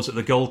ourselves at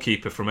the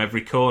goalkeeper from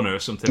every corner or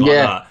something like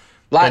that.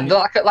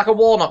 Like a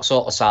Warnock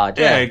sort of side.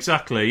 Yeah,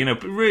 exactly.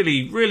 But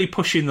really, really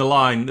pushing the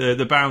line,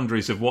 the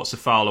boundaries of what's a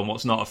foul and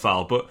what's not a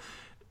foul. But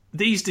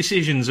these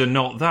decisions are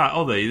not that,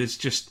 are they? It's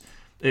just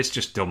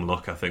dumb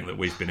luck, I think, that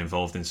we've been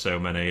involved in so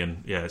many,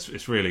 and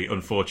it's really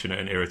unfortunate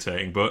and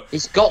irritating. But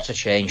it's got to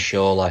change,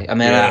 surely. I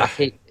mean,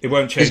 it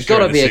won't change. There's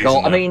got to be a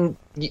goal. Though. I mean,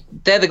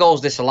 they're the goals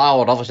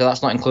disallowed. Obviously,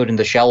 that's not including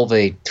the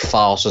Shelvey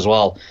farce as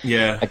well.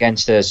 Yeah,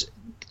 against us,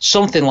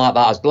 something like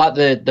that, like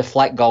the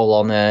Fleck goal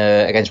on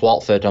against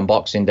Watford on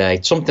Boxing Day.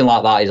 Something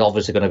like that is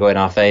obviously going to go in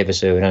our favour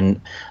soon,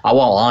 and I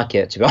won't like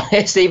it, to be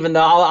honest. Even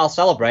though I'll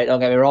celebrate, don't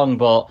get me wrong,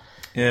 but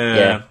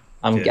yeah.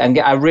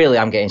 I really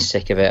am getting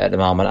sick of it at the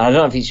moment. And I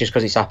don't know if it's just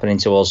because it's happening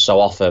to us so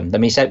often. I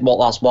mean,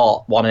 that's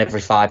one in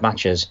every 5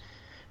 matches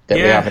that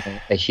we have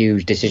a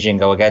huge decision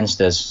go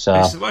against us. So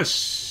there's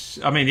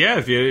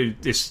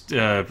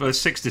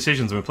 6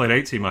 decisions and we played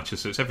 18 matches,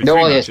 so it's every 3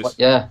 matches.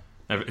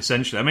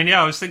 Essentially. I mean,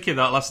 I was thinking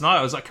that last night.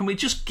 I was like, can we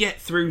just get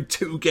through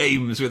 2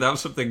 games without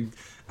something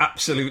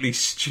absolutely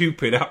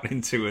stupid happening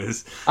to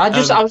us?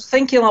 I was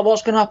thinking, like,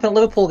 what's going to happen at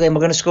Liverpool game?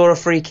 We're going to score a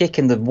free kick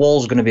and the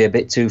wall's going to be a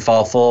bit too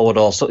far forward,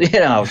 or something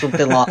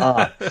like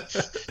that.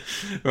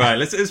 Right,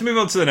 let's move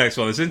on to the next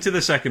one. It's into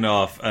the second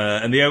half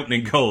and the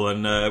opening goal.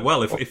 And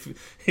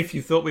if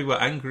you thought we were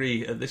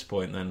angry at this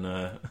point, then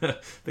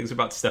things are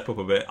about to step up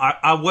a bit.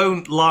 I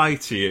won't lie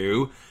to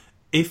you.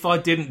 If I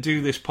didn't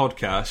do this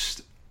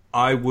podcast,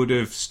 I would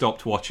have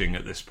stopped watching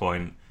at this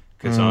point,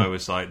 because I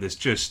was like, there's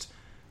just,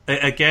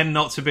 again,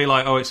 not to be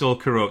like, oh, it's all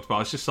corrupt, but I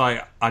was just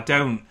like, I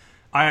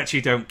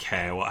actually don't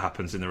care what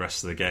happens in the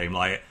rest of the game.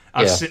 Like,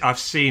 I've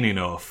seen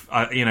enough.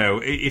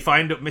 If I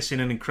end up missing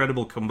an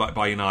incredible comeback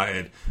by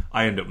United,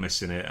 I end up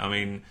missing it. I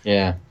mean,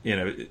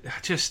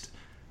 just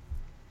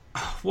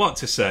what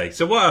to say.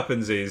 So what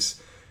happens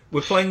is,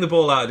 we're playing the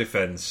ball out of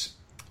defence.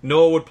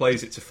 Norwood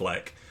plays it to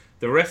Fleck.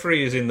 The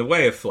referee is in the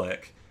way of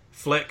Fleck.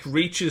 Fleck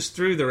reaches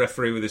through the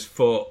referee with his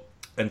foot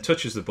and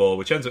touches the ball,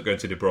 which ends up going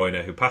to De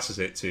Bruyne, who passes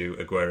it to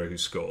Aguero, who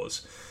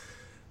scores.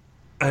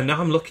 And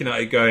now I'm looking at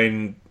it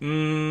going,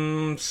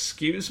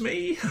 excuse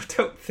me? I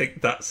don't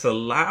think that's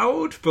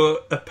allowed,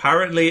 but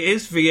apparently it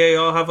is.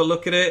 VAR have a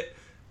look at it,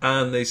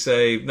 and they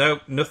say,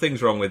 no,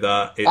 nothing's wrong with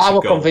that. It's I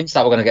was convinced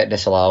that we're going to get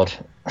disallowed.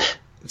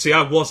 See,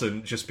 I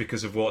wasn't, just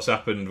because of what's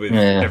happened with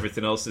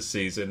everything else this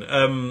season.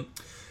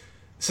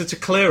 So to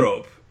clear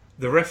up,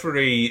 the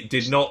referee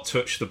did not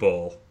touch the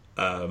ball.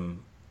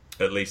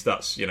 At least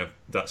that's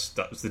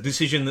the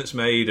decision that's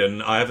made,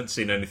 and I haven't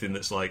seen anything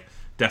that's like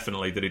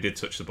definitely that he did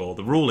touch the ball.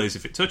 The rule is,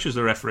 if it touches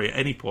the referee at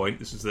any point,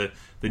 this is the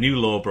new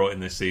law brought in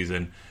this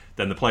season,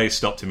 then the play is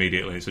stopped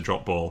immediately. It's a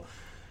drop ball.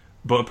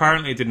 But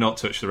apparently it did not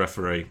touch the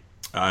referee,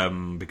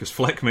 because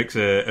Fleck makes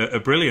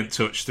a brilliant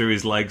touch through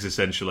his legs,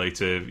 essentially,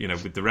 to,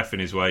 with the ref in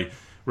his way,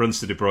 runs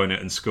to De Bruyne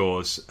and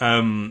scores.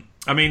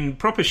 I mean,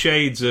 proper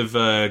shades of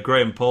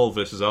Graham Paul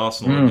versus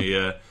Arsenal in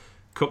the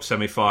Cup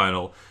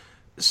semi-final.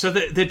 So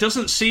there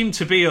doesn't seem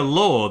to be a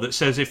law that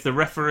says if the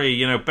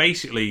referee,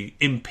 basically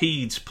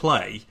impedes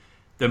play,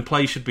 then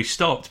play should be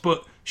stopped.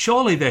 But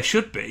surely there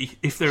should be,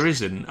 if there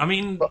isn't. I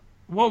mean,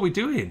 what are we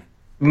doing?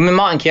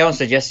 Martin Keown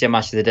said yesterday,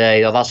 match of the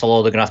day, that's a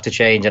law they're going to have to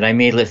change, and I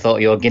immediately thought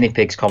your guinea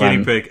pigs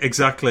comment. Guinea pig,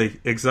 exactly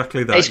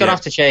that. It's going to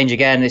have to change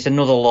again. It's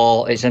another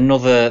law. It's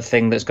another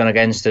thing that's gone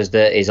against us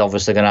that is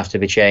obviously going to have to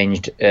be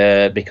changed,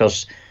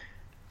 because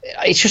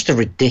it's just a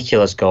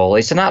ridiculous goal.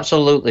 It's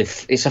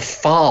a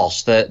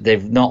farce that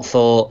they've not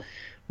thought,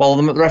 well,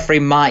 the referee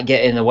might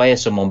get in the way of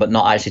someone, but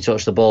not actually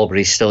touch the ball, but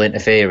he's still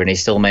interfering. He's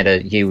still made a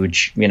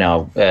huge,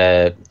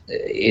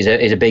 is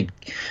a big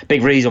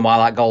reason why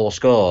that goal was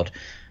scored.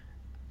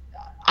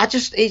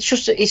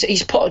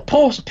 He's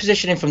poor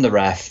positioning from the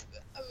ref.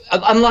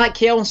 And like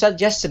Keown said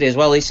yesterday as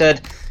well, he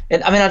said,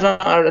 I mean, I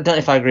don't know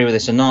if I agree with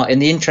this or not. In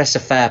the interest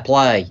of fair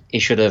play, he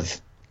should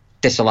have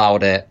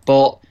disallowed it.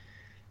 But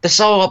they're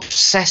so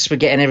obsessed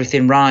with getting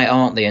everything right,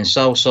 aren't they? And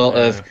so sort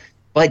of,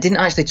 well, it didn't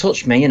actually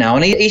touch me,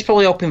 And he's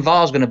probably hoping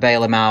VAR's going to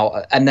bail him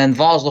out. And then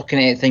VAR's looking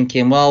at it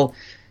thinking, well,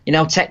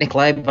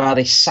 technically, by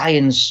this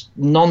science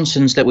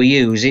nonsense that we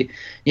use,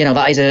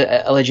 that is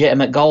a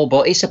legitimate goal.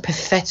 But it's a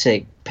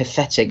pathetic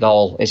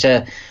goal. It's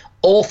a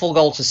awful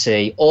goal to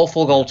see,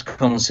 awful goal to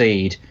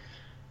concede.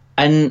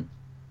 And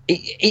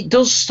it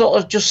does sort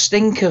of just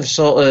stink of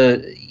sort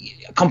of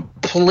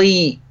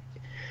complete...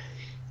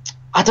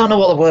 I don't know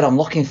what the word I'm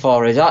looking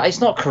for is.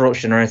 It's not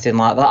corruption or anything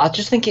like that. I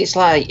just think it's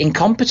like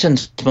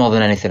incompetence more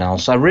than anything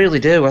else. I really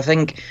do. I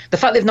think the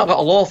fact they've not got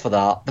a law for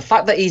that, the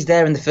fact that he's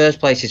there in the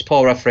first place is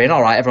poor refereeing.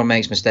 All right, everyone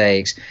makes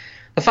mistakes.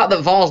 The fact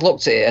that VAR's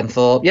looked at it and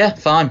thought, yeah,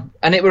 fine.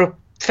 And it were a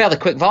fairly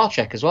quick VAR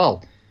check as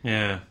well.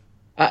 Yeah.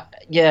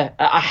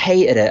 I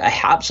hated it. I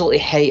absolutely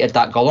hated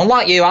that goal. And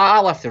like you,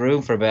 I left the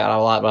room for a bit. And I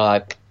was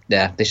like,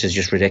 yeah, this is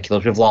just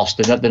ridiculous. We've lost.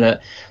 They're not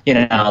gonna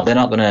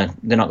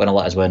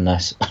let us win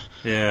this.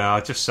 Yeah, I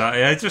just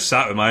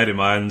sat with my head in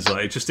my hands,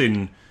 like just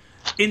in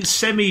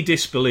semi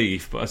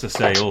disbelief. But as I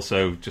say,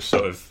 also just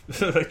sort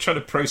of trying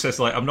to process.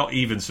 Like, I'm not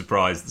even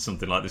surprised that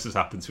something like this has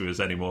happened to us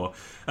anymore.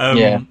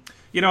 I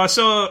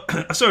saw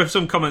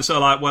some comments that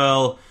are like,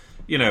 well,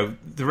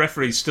 the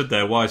referee stood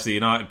there. Why is the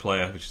United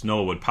player, which is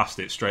Norwood, passed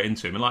it straight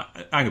into him? And like,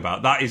 hang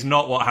about, that is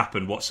not what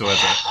happened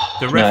whatsoever.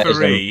 The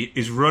referee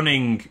is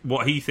running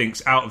what he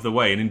thinks out of the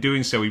way, and in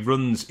doing so, he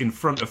runs in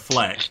front of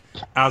Fleck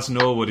as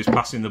Norwood is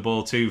passing the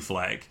ball to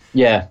Fleck.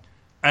 Yeah.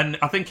 And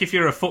I think if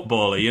you're a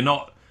footballer, you're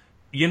not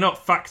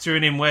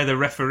factoring in where the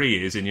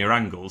referee is in your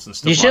angles and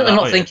stuff. You're certainly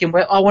not thinking,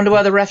 well, I wonder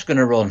where the ref's going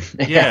to run.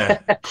 Yeah,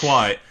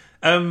 quite.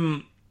 I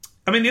mean,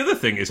 the other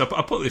thing is, I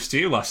put this to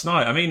you last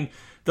night. I mean,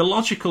 the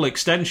logical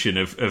extension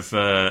of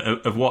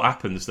what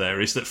happens there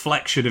is that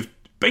Fleck should have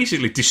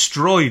basically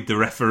destroyed the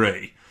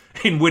referee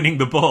in winning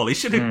the ball. He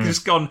should have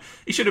just gone.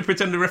 He should have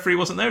pretended the referee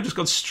wasn't there, just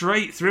gone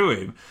straight through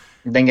him.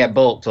 Then get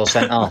booked or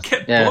sent off.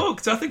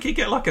 Booked. I think he'd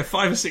get like a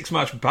 5 or 6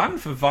 match ban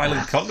for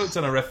violent conduct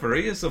on a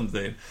referee or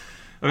something.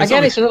 I mean,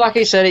 again, it's like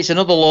I said, it's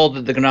another law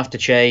that they're going to have to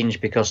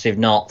change because they've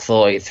not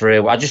thought it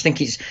through. I just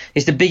think it's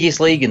the biggest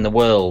league in the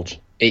world.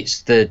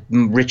 It's the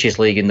richest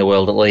league in the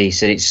world, at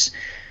least.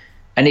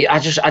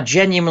 I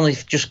genuinely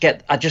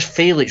just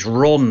feel it's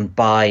run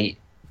by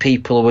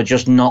people who are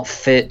just not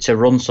fit to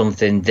run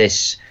something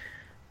this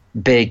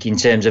big in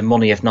terms of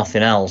money, if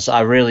nothing else. I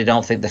really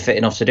don't think they're fit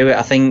enough to do it.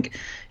 I think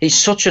it's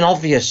such an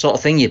obvious sort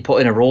of thing you put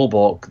in a rule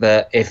book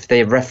that if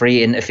the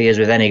referee interferes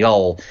with any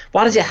goal,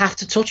 why does it have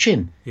to touch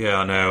him? Yeah,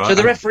 I know. So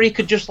the referee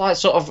could just like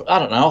sort of, I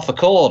don't know, off a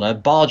corner,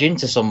 barge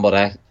into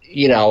somebody,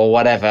 or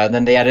whatever, and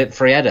then they had it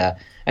free header.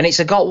 And it's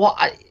a goal.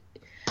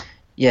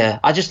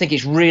 I just think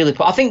it's really...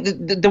 I think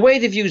the way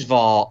they've used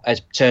VAR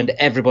has turned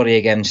everybody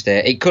against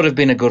it. It could have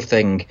been a good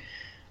thing.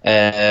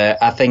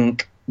 I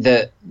think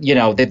that,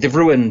 they've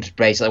ruined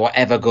basically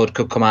whatever good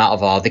could come out of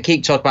VAR. They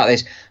keep talking about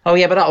this, oh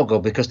yeah, but that'll go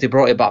because they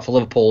brought it back for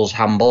Liverpool's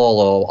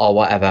handball or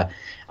whatever.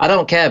 I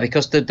don't care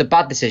because the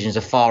bad decisions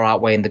are far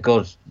outweighing the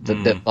good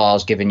that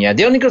VAR's given you.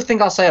 The only good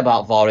thing I'll say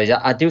about VAR is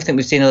I do think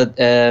we've seen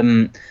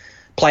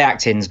play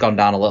acting's gone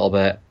down a little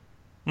bit.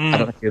 I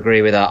don't know if you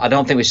agree with that. I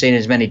don't think we've seen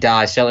as many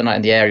dives, certainly not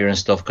in the area and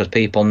stuff, because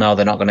people know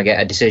they're not going to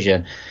get a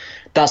decision.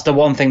 That's the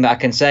one thing that I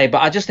can say.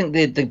 But I just think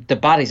the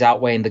bad is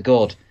outweighing the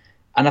good.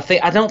 And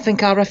I don't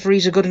think our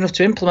referees are good enough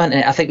to implement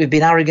it. I think we've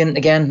been arrogant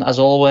again, as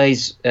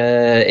always,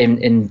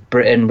 in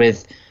Britain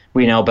with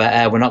we know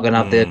better, we're not going to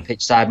have the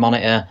pitch side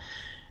monitor.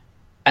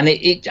 And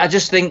I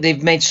just think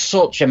they've made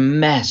such a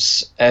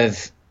mess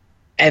of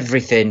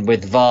everything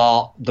with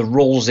VAR, the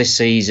rules this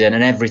season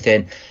and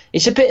everything.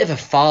 It's a bit of a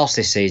farce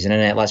this season,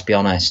 isn't it? Let's be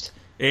honest.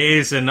 It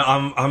is, and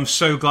I'm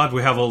so glad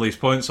we have all these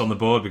points on the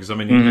board because, I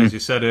mean, as you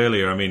said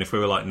earlier, I mean, if we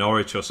were like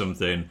Norwich or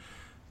something,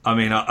 I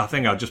mean, I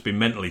think I'd just be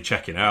mentally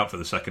checking out for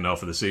the second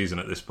half of the season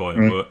at this point.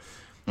 But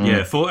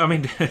yeah,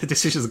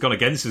 decisions have gone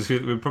against us.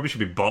 We probably should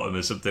be bottom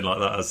or something like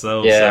that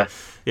ourselves. Yeah, so,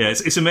 yeah,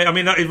 it's amazing. I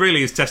mean, it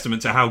really is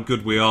testament to how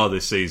good we are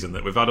this season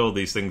that we've had all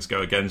these things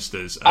go against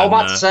us. I was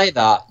about to say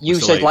that. You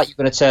said like you're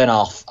going to turn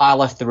off. I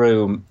left the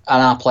room,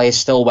 and our players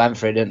still went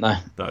for it, didn't they?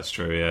 That's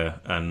true, yeah.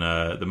 And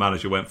the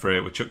manager went for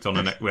it. We chucked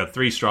on we had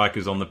 3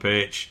 strikers on the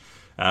pitch.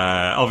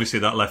 Obviously,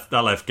 that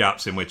left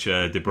gaps in which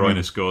De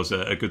Bruyne scores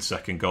a good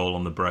second goal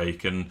on the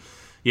break. And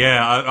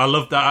yeah, I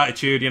love that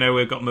attitude.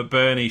 We've got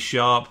McBurney,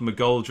 Sharp,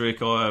 McGoldrick,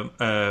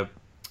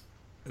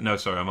 no,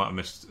 sorry, I might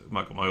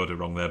have got my order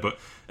wrong there. But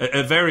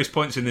at various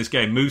points in this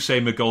game, Mousse,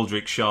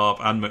 McGoldrick, Sharp,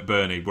 and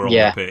McBurney were on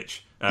the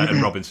pitch.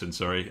 and Robinson,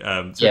 sorry.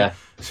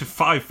 So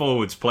 5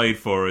 forwards played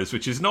for us,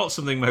 which is not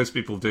something most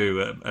people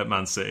do at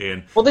Man City.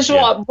 And well, this is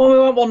what when we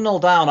went 1-0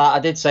 down, I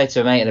did say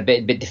to a mate, and a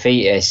bit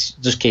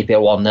defeatist, just keep it at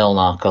 1-0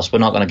 now, because we're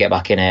not going to get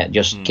back in it.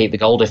 Just keep the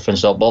goal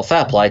difference up. But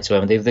fair play to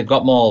them. They've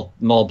got more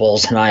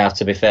balls than I have,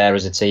 to be fair,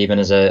 as a team and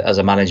as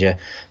a manager,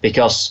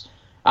 because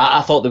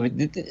I thought they're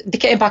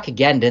getting back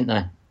again, didn't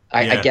they?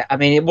 I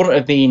mean, it wouldn't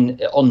have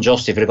been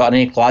unjust if we'd have got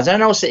an equaliser. I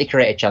know City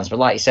created a chance, but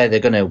like you said, they're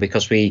going to,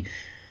 because we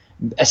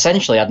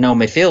essentially had no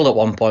midfield at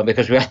one point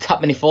because we had that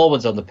many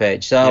forwards on the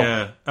pitch.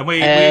 So and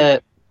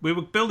we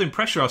were building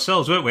pressure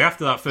ourselves, weren't we?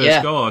 After that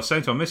first goal, I was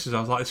saying to my missus, I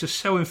was like, it's just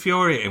so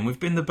infuriating. We've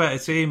been the better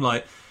team.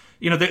 Like,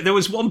 there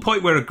was one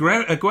point where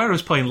Aguero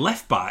was playing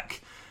left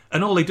back,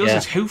 and all he does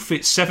is hoof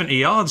it 70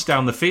 yards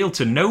down the field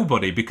to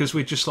nobody because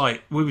we were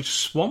just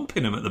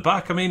swamping him at the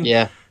back. I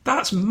mean,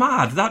 that's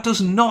mad. That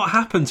does not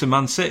happen to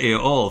Man City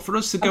at all. For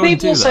us to go and do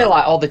that. People say,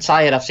 like, they're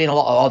tired. I've seen a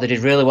lot of, they did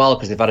really well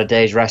because they've had a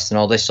day's rest and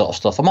all this sort of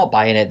stuff. I'm not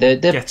buying it.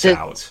 They're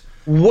out.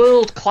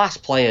 World-class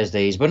players,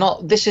 these.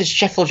 This is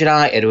Sheffield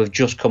United who have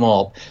just come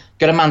up,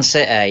 got a Man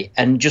City,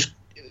 and just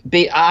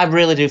I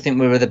really do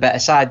think we were the better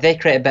side. They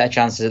created better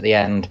chances at the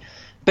end.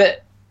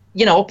 But,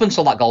 up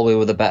until that goal, we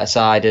were the better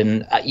side.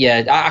 And,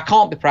 I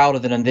can't be prouder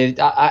than them.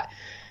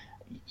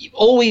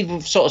 All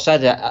we've sort of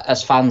said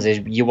as fans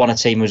is you want a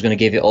team who's going to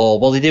give it all.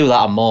 Well, they do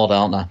that and more,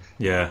 don't they?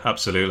 Yeah,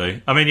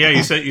 absolutely. I mean,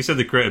 you said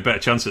they created a better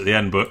chance at the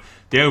end, but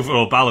the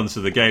overall balance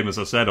of the game, as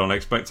I said, on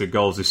expected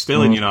goals is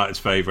still in United's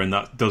favour, and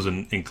that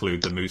doesn't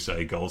include the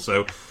Moussa goal.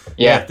 So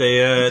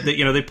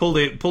they pulled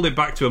it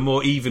back to a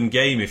more even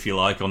game, if you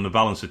like, on the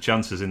balance of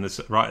chances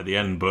right at the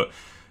end, but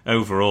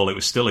overall, it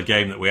was still a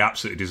game that we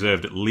absolutely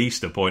deserved at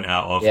least a point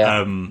out of.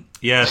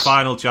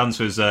 Final chance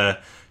was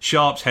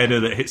Sharp's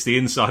header that hits the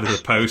inside of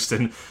the post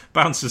and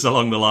bounces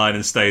along the line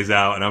and stays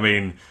out. And I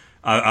mean,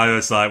 I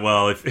was like,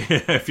 well,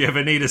 if you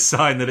ever need a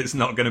sign that it's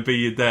not going to be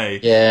your day,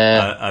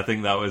 I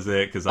think that was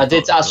it. Because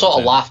I sort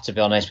of laughed, to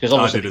be honest, because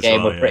obviously the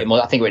game were pretty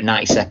much. I think we're at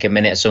 92nd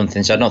minute or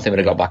something, so I don't think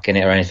we'd have got back in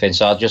it or anything.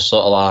 So I just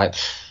sort of like,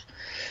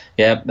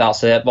 yeah,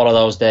 that's it. One of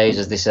those days,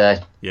 as they say.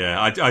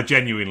 Yeah, I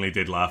genuinely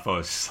did laugh. I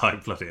was just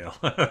like, bloody hell.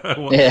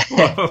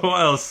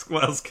 What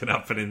else can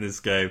happen in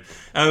this game?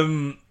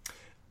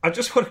 I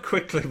just want to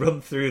quickly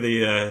run through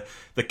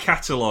the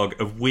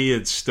catalogue of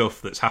weird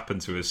stuff that's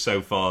happened to us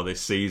so far this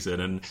season,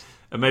 and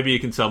maybe you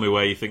can tell me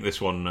where you think this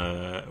one,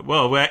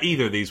 where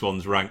either of these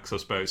ones ranks, I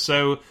suppose.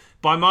 So,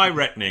 by my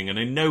reckoning, and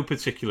in no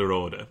particular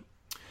order,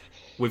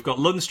 we've got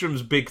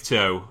Lundstrom's big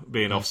toe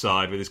being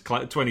offside with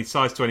his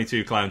size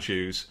 22 clown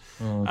shoes.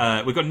 We've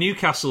got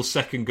Newcastle's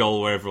second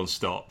goal where everyone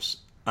stops.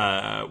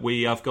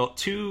 We have got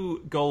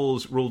 2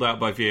 goals ruled out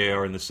by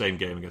VAR in the same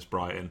game against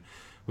Brighton.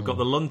 We've got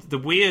the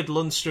weird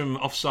Lundstrom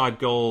offside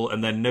goal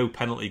and then no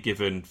penalty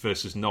given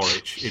versus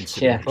Norwich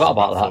incident. Yeah, forgot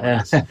about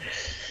that.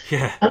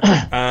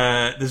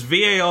 There's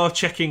VAR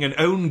checking an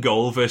own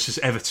goal versus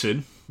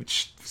Everton,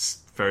 which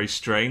is very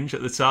strange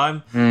at the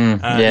time.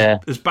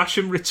 There's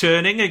Basham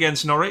returning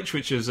against Norwich,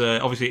 which is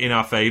obviously in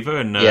our favour,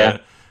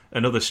 and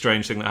another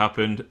strange thing that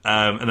happened.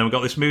 And then we've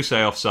got this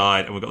Moussa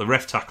offside, and we've got the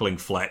ref tackling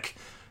Fleck.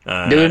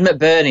 There was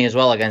McBurney as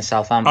well against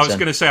Southampton. I was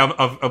going to say,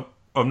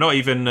 I'm not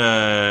even...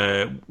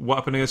 what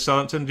happened against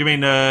Southampton? Do you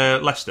mean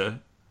Leicester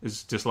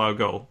is disallowed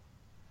goal?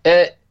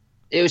 It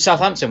was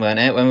Southampton, weren't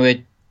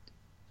it?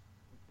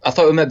 I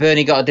thought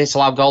McBurney got a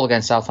disallowed goal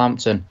against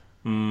Southampton.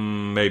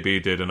 Maybe he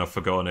did, and I've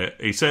forgotten it.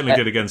 He certainly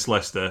did against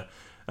Leicester.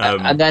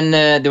 And then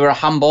there were a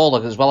handball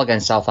as well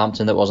against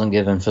Southampton that wasn't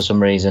given for some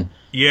reason.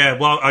 Yeah,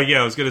 well, I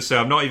was going to say,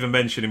 I'm not even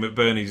mentioning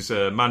McBurney's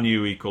Man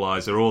U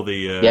equaliser or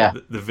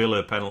the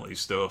Villa penalty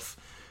stuff.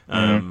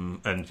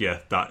 And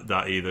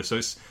that either. So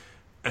it's...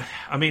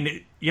 I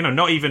mean,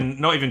 not even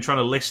trying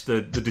to list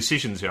the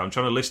decisions here. I'm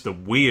trying to list the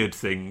weird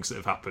things that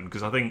have happened,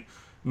 because I think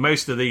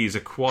most of these are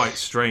quite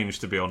strange,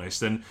 to be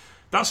honest. And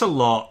that's a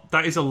lot.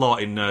 That is a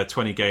lot in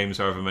 20 games,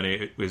 however many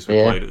it was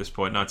played at this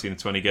point, 19 or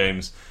 20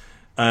 games.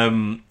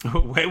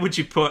 Where would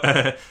you put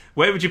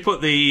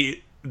the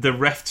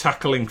ref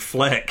tackling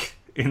Fleck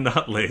in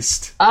that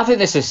list? I think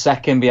this is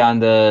second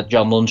behind the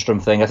John Lundstrom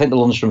thing. I think the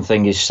Lundstrom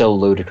thing is so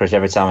ludicrous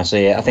every time I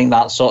see it. I think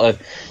that sort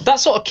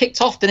of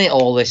kicked off, didn't it?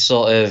 All this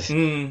sort of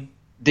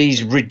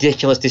these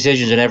ridiculous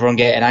decisions and everyone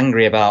getting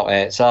angry about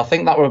it. So I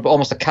think that was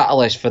almost a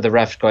catalyst for the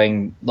refs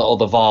going, or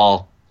the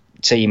VAR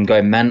team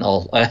going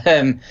mental.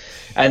 And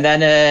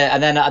then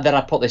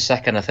I put this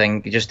second. I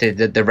think just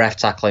did the ref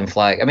tackling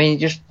Fleck. I mean, it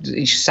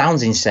just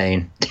sounds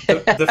insane.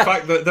 the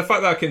fact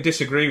that I can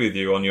disagree with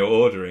you on your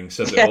ordering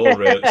says it all.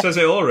 Really, says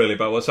it all really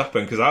about what's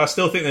happened, because I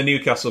still think the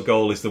Newcastle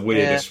goal is the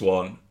weirdest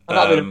one.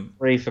 That would have been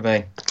free for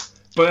me.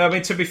 But I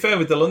mean, to be fair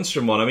with the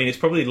Lundstrom one, I mean, it's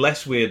probably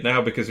less weird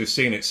now because we've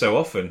seen it so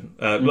often.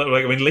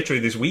 Literally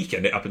this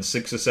weekend it happened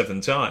 6 or 7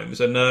 times,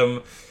 and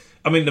I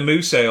mean, the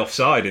Moussa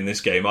offside in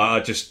this game,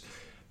 I'd just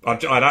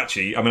put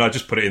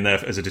it in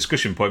there as a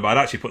discussion point, but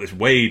I'd actually put this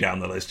way down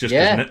the list just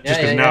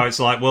because now it's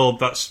like, well,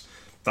 that's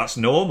that's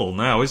normal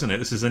now, isn't it?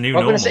 This is a new I'm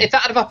normal. gonna say, if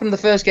that had happened the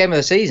first game of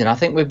the season, I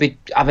think we'd be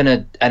having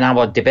an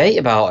hour debate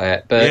about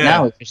it. But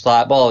now it's just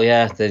like, well,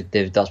 yeah,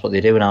 that's what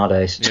they do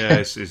nowadays. Yeah,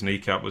 his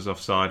kneecap was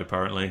offside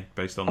apparently,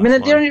 based on. I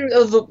mean, the only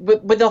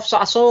with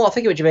offside, I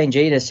think it was Jermaine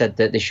Jeter said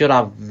that they should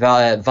have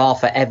VAR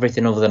for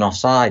everything other than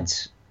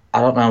offsides.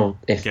 I don't know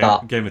if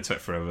game of tech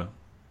forever.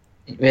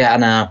 Yeah, I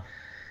know.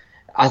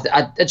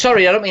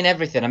 Sorry, I don't mean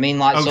everything. I mean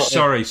like. Oh,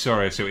 sorry. I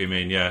see what you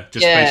mean. Yeah,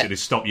 basically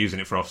stop using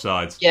it for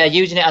offsides. Yeah,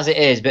 using it as it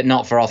is, but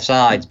not for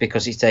offsides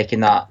because it's taking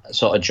that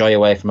sort of joy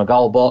away from a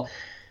goal. But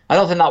I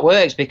don't think that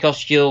works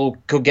because you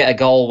could get a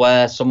goal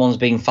where someone's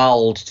been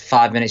fouled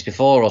 5 minutes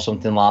before or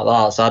something like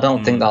that. So I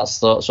don't think that's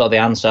sort of the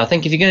answer. I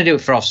think if you're going to do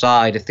it for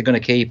offside, if they're going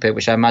to keep it,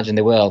 which I imagine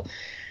they will,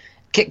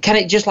 can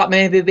it just like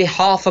maybe be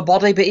half a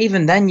body? But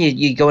even then,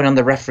 you're going on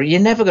the referee.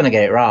 You're never going to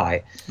get it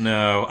right.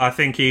 No, I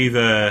think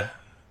either.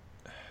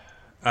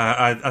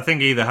 I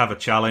think either have a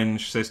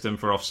challenge system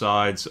for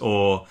offsides,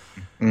 or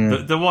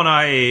the one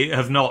I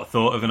have not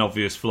thought of an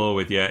obvious flaw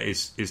with yet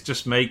is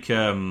just make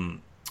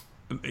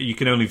you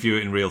can only view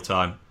it in real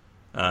time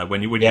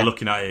when you're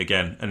looking at it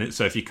again, and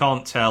so if you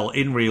can't tell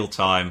in real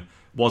time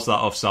was that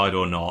offside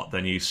or not,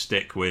 then you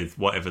stick with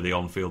whatever the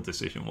on-field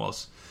decision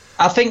was.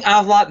 I think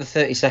I like the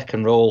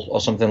 30-second rule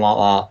or something like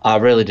that. I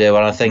really do,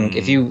 and I think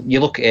if you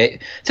look at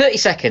it, 30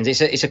 seconds,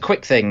 it's a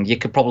quick thing. You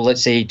could probably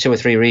see 2 or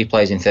 3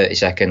 replays in 30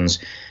 seconds,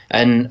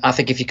 and I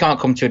think if you can't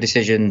come to a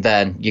decision,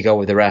 then you go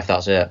with the ref.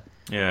 That's it.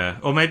 Yeah,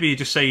 or maybe you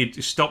just say you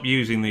stop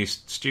using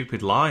these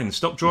stupid lines,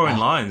 stop drawing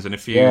lines, and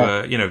if you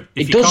if it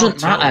you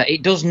doesn't can't matter.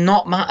 It does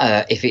not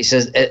matter if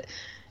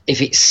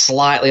it's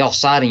slightly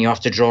offside and you have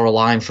to draw a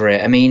line for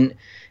it. I mean.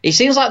 It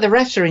seems like the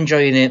refs are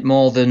enjoying it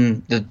more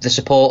than the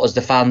supporters,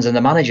 the fans, and the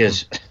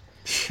managers.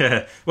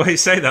 Yeah, well, you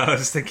say that. I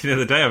was thinking the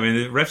other day. I mean,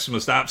 the refs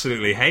must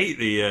absolutely hate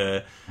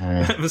VAR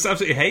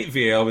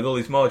with all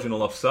these marginal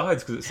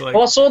offsides because it's like.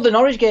 Well, I saw the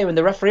Norwich game and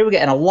the referee were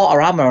getting a lot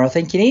of hammer. I'm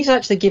thinking he's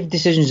actually giving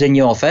decisions in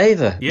your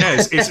favour. Yeah,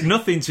 it's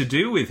nothing to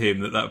do with him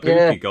that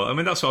penalty got. I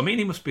mean, that's what I mean.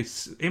 He must be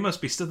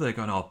stood there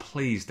going, "Oh,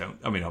 please don't."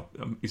 I mean,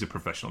 he's a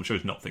professional. I'm sure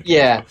he's not thinking.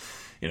 Yeah.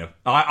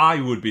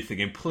 I would be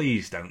thinking,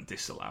 please don't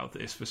disallow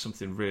this for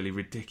something really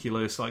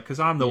ridiculous, like because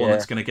I'm the one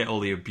that's going to get all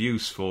the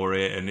abuse for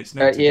it, and it's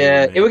not.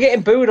 They were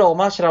getting booed all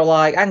match, and I was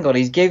like, "Hang on,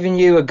 he's giving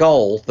you a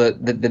goal that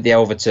they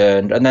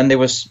overturned, and then there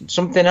was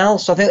something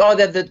else. I think,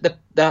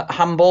 the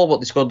handball,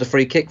 what they scored the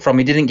free kick from,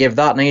 he didn't give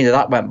that neither.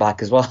 That went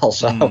back as well.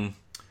 So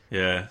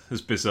yeah,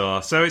 it's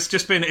bizarre. So it's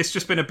just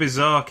been a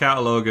bizarre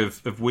catalogue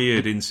of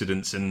weird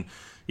incidents, and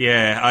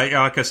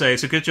like I say,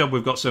 it's a good job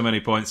we've got so many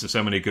points and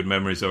so many good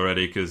memories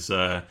already because.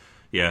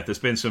 There's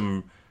been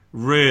some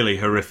really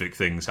horrific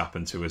things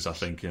happen to us, I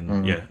think,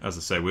 and as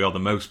I say, we are the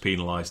most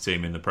penalised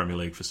team in the Premier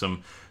League for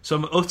some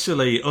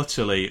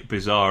utterly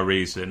bizarre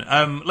reason.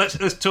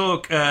 Let's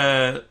talk.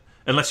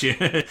 Unless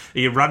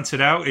you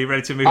ranted out, are you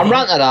ready to move on? I'm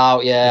ranted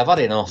out. Yeah, I've had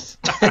enough.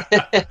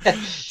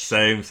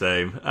 Same.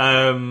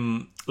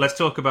 Let's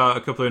talk about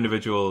a couple of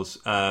individuals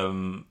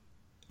from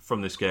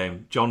this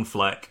game. John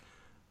Fleck.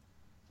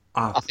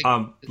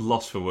 I'm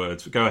lost for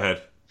words. Go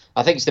ahead.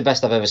 I think it's the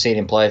best I've ever seen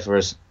him play for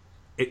us.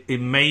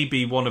 It may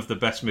be one of the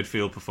best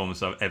midfield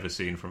performances I've ever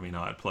seen from a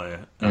United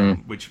player,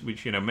 which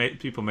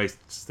people may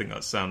think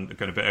that sound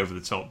kind of a bit over the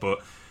top,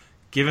 but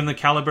given the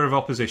calibre of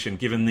opposition,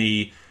 given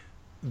the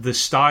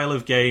style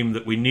of game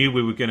that we knew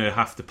we were going to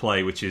have to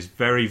play, which is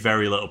very,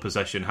 very little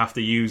possession, have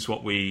to use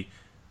what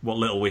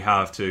little we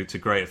have to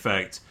great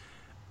effect,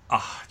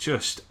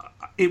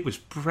 it was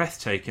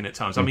breathtaking at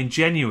times. I mean,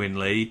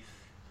 genuinely,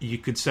 you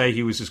could say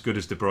he was as good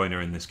as De Bruyne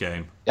in this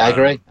game. I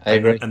agree.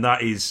 And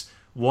that is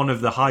one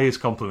of the highest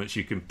compliments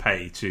you can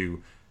pay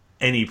to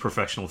any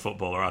professional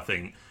footballer, I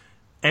think.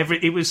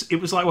 It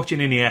was like watching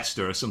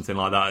Iniesta or something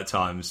like that at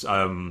times.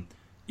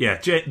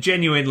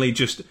 Genuinely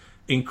just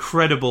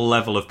incredible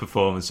level of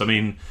performance. I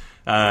mean,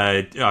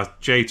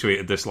 Jay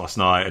tweeted this last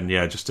night, and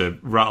just to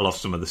rattle off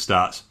some of the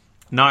stats.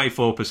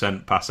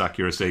 94% pass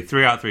accuracy,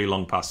 3 out of 3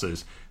 long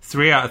passes,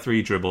 3 out of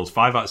 3 dribbles,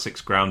 5 out of 6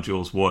 ground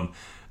duels won.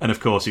 And of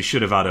course, he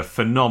should have had a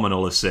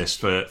phenomenal assist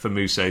for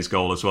Mousset's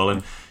goal as well.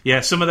 And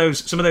some of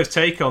those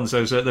take-ons,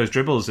 those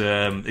dribbles,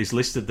 is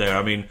listed there.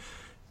 I mean,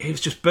 he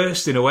was just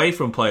bursting away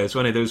from players.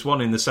 When there was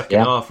one in the second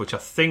half, which I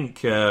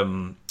think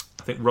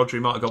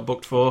Rodri might have got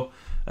booked for,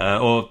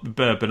 or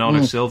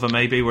Bernardo Silva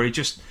maybe, where he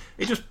just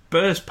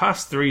burst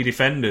past 3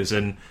 defenders,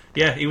 and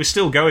he was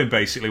still going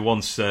basically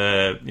once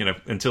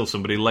until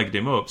somebody legged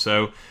him up.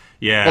 So.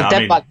 Yeah,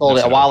 Denmark called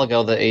it a while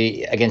ago that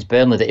against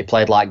Burnley that he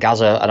played like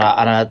Gaza,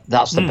 and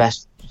that's the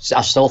best.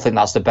 I still think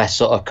that's the best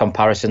sort of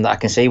comparison that I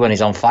can see when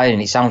he's on fire,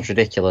 and it sounds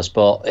ridiculous,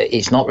 but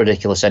it's not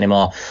ridiculous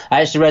anymore.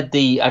 I actually read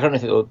I don't know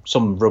if it was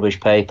some rubbish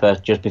paper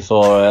just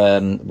before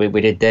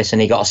we did this,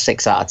 and he got a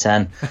 6 out of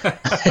 10.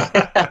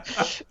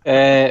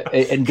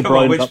 And De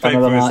Bruyne which paper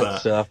was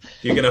that? So.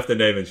 You're going to have to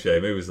name and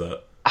shame. Who was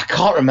that? I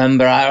can't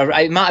remember.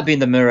 It might have been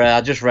the Mirror.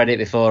 I just read it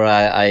before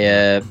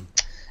I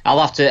I'll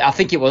have to. I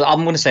think it was.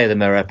 I'm going to say the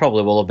Mirror.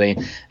 Probably will have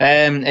been.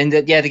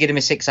 They gave him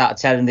a 6 out of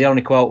 10, and the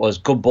only quote was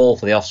 "good ball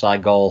for the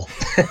offside goal."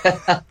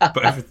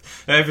 But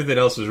everything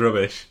else was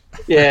rubbish.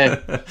 Yeah,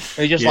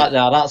 we're just like,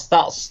 no,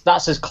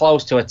 that's as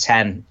close to a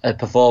 10 a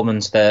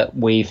performance that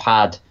we've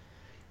had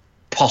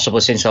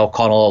possibly since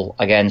O'Connell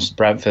against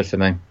Brentford for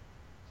me.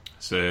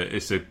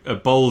 It's a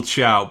bold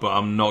shout, but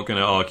I'm not going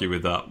to argue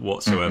with that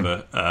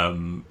whatsoever.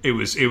 It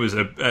was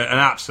an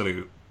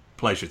absolute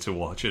pleasure to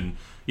watch, and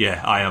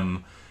yeah, I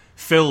am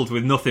filled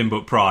with nothing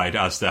but pride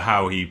as to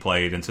how he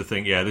played, and to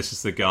think, this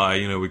is the guy.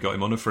 We got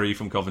him on a free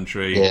from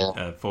Coventry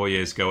 4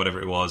 years ago, whatever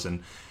it was,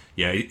 and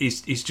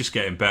he's just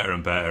getting better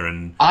and better.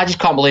 And I just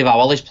can't believe how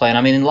well he's playing.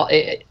 I mean,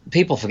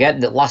 people forget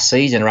that last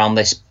season around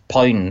this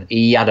point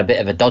he had a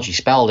bit of a dodgy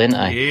spell,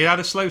 didn't he? He had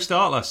a slow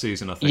start last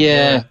season, I think.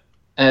 Yeah.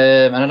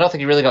 And I don't think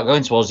he really got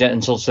going towards it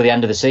until to the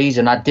end of the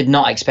season. I did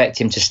not expect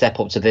him to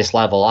step up to this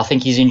level. I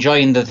think he's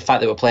enjoying the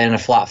fact that we're playing in a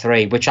flat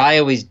 3, which I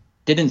always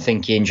didn't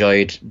think he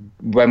enjoyed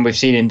when we've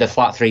seen him the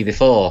flat 3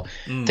 before.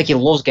 I think he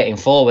loves getting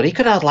forward. He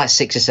could have had like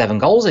 6 or 7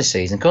 goals this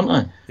season,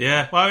 couldn't he?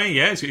 Yeah, well, I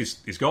mean,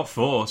 he's got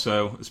 4,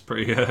 so it's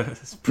pretty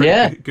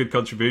good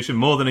contribution,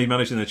 more than he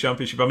managed in the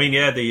Championship. I mean,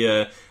 I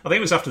think it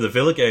was after the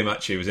Villa game,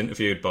 actually. He was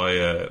interviewed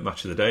by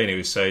Match of the Day, and he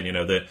was saying,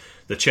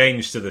 the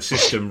change to the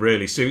system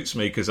really suits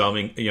me because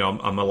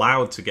I'm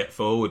allowed to get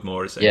forward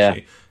more,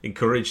 essentially,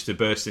 encouraged to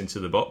burst into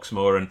the box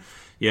more, and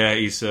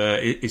he's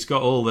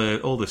got all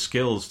the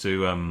skills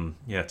to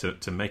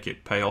make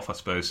it pay off, I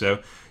suppose. So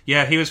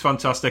he was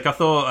fantastic. I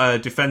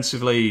thought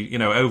defensively,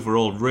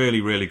 overall really,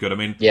 really good. I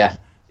mean,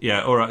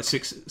 all right,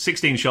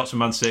 16 shots from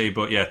Man City,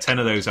 but 10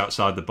 of those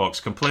outside the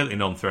box, completely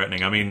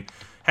non-threatening. I mean,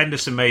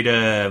 Henderson made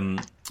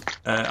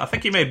I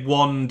think he made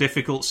one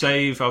difficult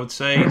save, I would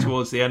say,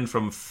 towards the end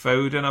from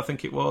Foden, I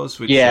think it was.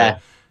 Which,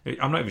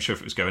 I'm not even sure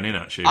if it was going in,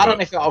 actually. I don't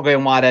know if it'll go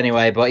in wide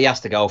anyway, but he has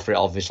to go for it,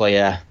 obviously,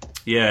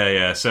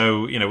 Yeah.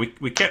 So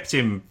we kept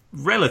him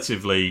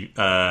relatively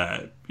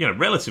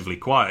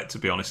quiet, to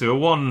be honest. There were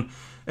one.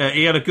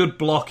 He had a good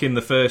block in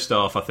the first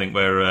half, I think,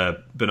 where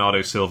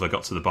Bernardo Silva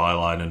got to the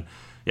byline, and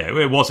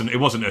it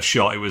wasn't a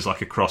shot. It was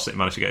like a cross that he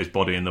managed to get his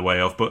body in the way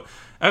of. But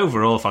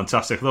overall,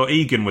 fantastic. I thought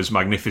Egan was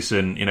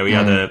magnificent. He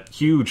had a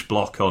huge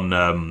block on.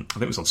 I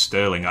think it was on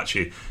Sterling,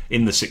 actually,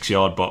 in the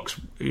 6-yard box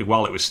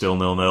while it was still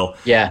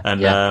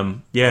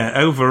 0-0.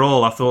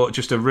 Overall, I thought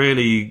just a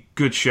really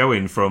good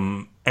showing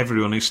from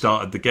everyone who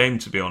started the game,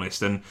 to be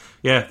honest. And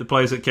the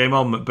players that came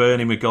on,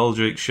 McBurney,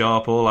 McGoldrick,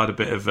 Sharp, all had a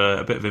bit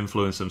of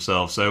influence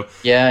themselves. So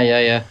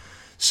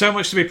so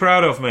much to be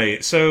proud of,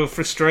 mate. So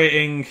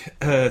frustrating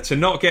to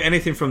not get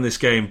anything from this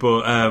game,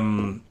 but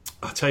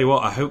I'll tell you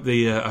what, I hope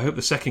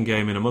the second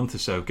game in a month or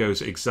so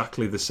goes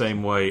exactly the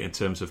same way in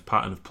terms of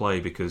pattern of play,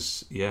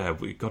 because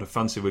we've got to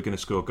fancy we're going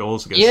to score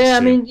goals against this team. I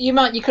mean,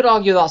 you could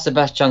argue that's the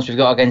best chance we've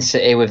got against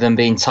City, with them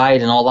being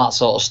tied and all that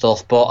sort of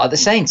stuff, but at the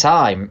same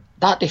time,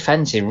 that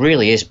defence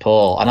really is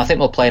poor, and I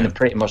think we're playing them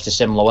pretty much the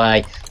similar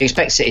way. You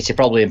expect City to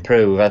probably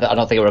improve. I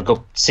don't think it were a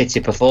good City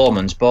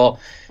performance, but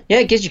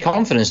it gives you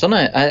confidence, doesn't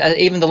it?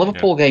 Even the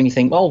Liverpool game, you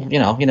think, well,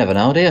 you never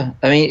know, do you?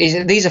 I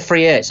mean, these are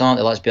free hits, aren't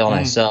they? Let's be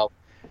honest. So,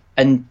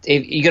 and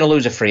if you're going to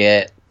lose a free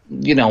hit,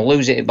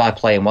 lose it by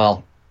playing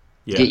well.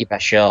 Get your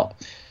best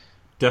shot.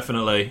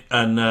 Definitely,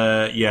 and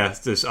I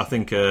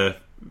think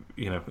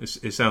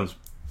it sounds.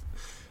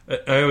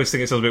 I always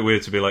think it sounds a bit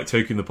weird to be like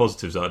taking the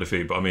positives out of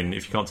defeat, but I mean,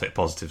 if you can't take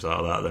positives out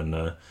of that,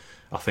 then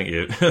I think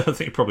you're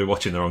probably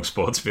watching the wrong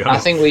sport, to be honest.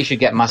 I think we should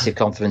get massive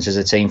confidence as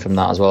a team from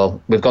that as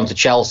well. We've gone to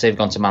Chelsea, we've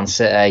gone to Man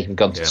City, we've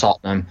gone to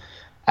Tottenham,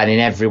 and in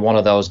every one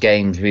of those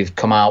games we've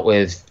come out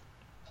with.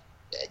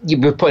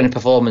 We're putting a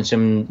performance,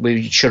 and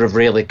we should have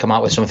really come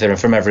out with something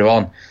from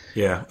everyone.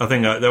 Yeah, I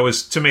think that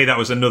was, to me, that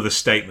was another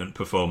statement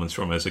performance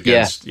from us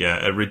against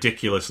a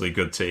ridiculously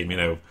good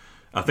team.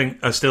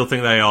 I still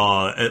think they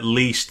are at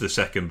least the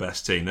second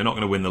best team. They're not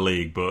going to win the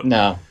league, but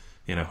no.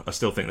 I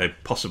still think they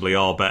possibly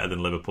are better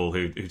than Liverpool,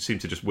 who seem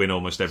to just win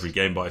almost every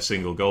game by a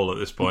single goal at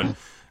this point.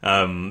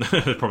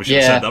 Probably should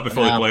have said that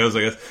before they play us,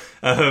 I guess.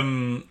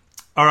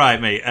 All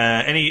right, mate.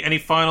 Any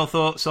final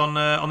thoughts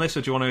on this,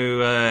 or do you want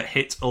to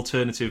hit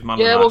alternative man of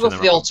the match? Yeah, we'll go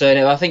for the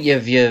alternative. I think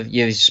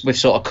we've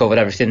sort of covered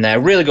everything there.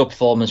 Really good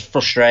performance,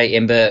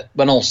 frustrating, but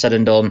when all's said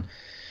and done,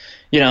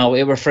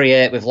 it were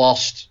 3-8. We've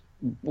lost.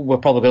 We're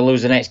probably going to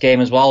lose the next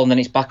game as well, and then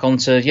it's back on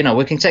to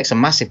we can take some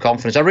massive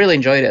confidence. I really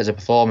enjoyed it as a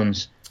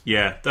performance.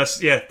 That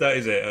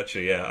is it,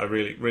 actually. I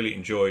really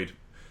enjoyed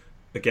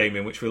a game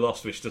in which we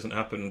lost, which doesn't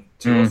happen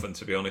too often,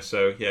 to be honest.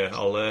 So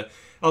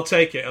I'll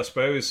take it, I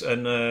suppose,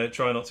 and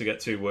try not to get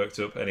too worked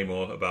up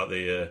anymore about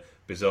the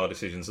bizarre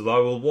decisions. Although I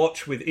will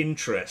watch with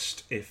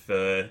interest if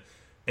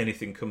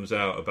anything comes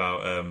out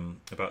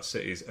about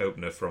City's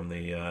opener from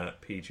the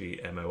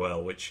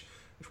PGMOL, which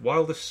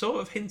Wilder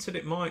sort of hinted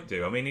it might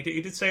do. I mean,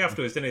 he did say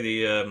afterwards, didn't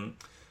he?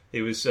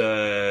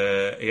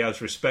 He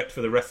has respect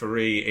for the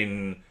referee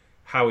in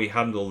how he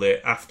handled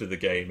it after the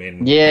game.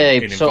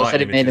 He sort of said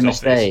he made a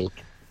mistake.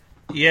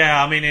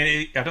 Yeah, I mean,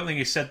 I don't think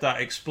he said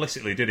that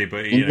explicitly, did he?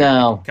 But he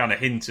kind of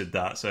hinted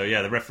that. So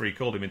the referee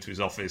called him into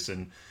his office,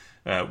 and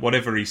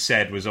whatever he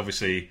said was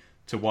obviously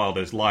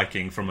Wilder's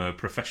liking from a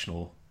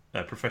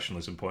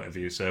professionalism point of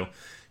view. So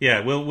yeah,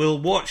 we'll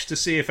watch to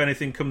see if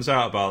anything comes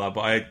out about that.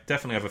 But I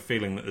definitely have a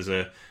feeling that there's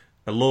a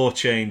law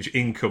change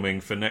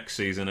incoming for next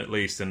season at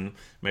least, and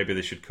maybe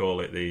they should call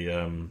it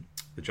the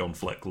John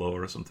Fleck law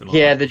or something like that.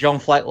 Yeah, the John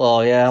Fleck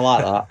law. Yeah, I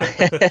like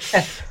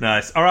that.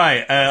 Nice. All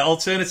right.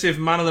 Alternative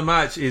man of the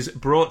match is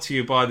brought to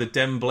you by the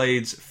Den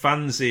Blades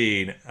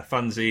fanzine, a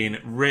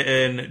fanzine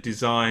written,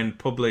 designed,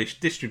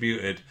 published,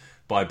 distributed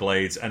by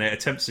Blades, and it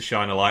attempts to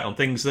shine a light on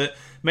things that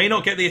may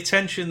not get the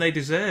attention they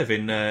deserve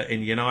in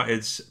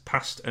United's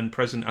past and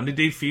present and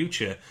indeed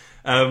future.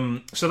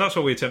 So that's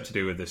what we attempt to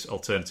do with this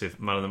Alternative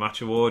Man of the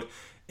Match award.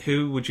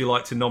 Who would you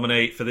like to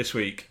nominate for this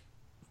week?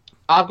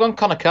 I've gone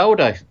Conor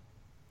Cody.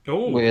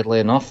 Ooh.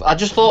 Weirdly enough, I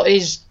just thought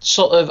he's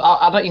sort of.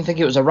 I don't even think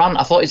it was a rant.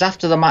 I thought his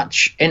after the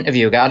match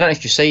interview. I don't know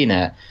if you've seen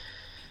it.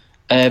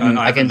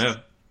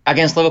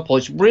 Against Liverpool,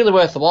 it's really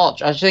worth a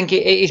watch. I think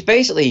it's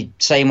basically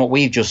saying what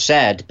we've just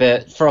said,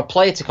 but for a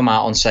player to come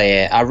out and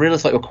say it, I really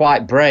thought it was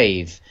quite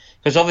brave.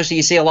 Because obviously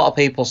you see a lot of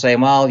people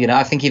saying, well,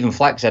 I think even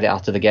Fleck said it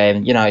after the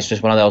game, it's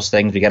just one of those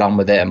things, we get on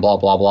with it and blah,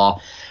 blah, blah.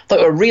 I thought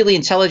it was a really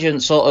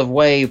intelligent sort of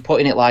way of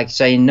putting it, like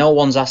saying no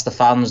one's asked the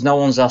fans, no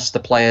one's asked the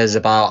players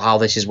about how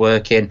this is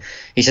working.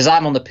 He says,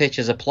 I'm on the pitch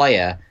as a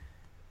player.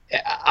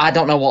 I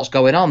don't know what's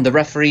going on. The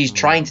referee's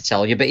trying to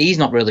tell you, but he's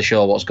not really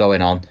sure what's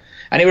going on.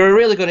 And it was a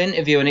really good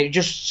interview, and it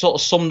just sort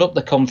of summed up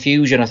the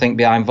confusion, I think,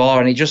 behind VAR.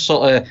 And it just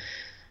sort of,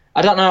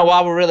 I don't know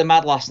why we're really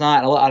mad last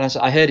night. And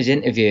I heard his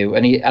interview,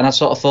 and I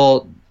sort of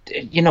thought,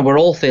 we're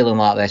all feeling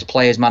like this,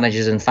 players,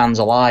 managers, and fans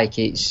alike.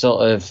 It's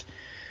sort of,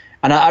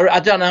 and I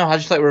don't know. I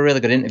just thought it was a really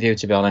good interview,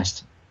 to be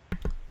honest.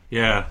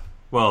 Yeah,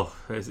 well,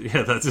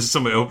 that just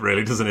sums it up,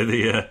 really, doesn't it?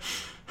 The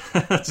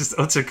just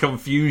utter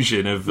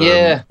confusion of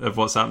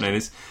what's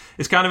happening.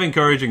 It's kind of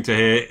encouraging to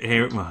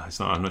hear. Well, it's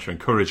not. I'm not sure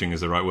encouraging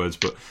is the right words,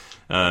 but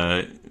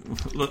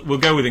we'll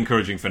go with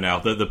encouraging for now.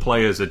 The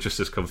players are just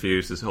as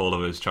confused as all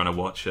of us trying to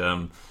watch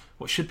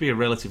what should be a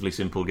relatively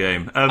simple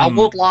game. I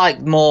would like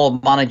more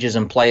managers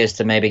and players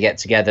to maybe get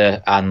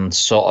together and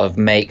sort of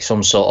make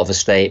some sort of a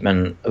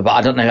statement, but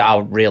I don't know how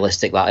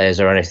realistic that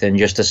is or anything,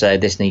 just to say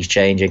this needs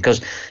changing.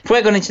 Because if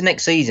we're going into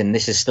next season,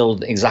 this is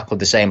still exactly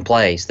the same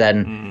place,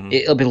 then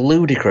it'll be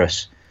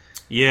ludicrous.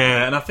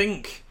 Yeah, and I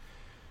think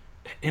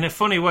in a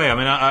funny way, I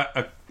mean,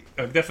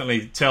 I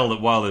definitely tell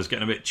that Wilder's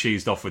getting a bit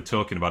cheesed off with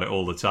talking about it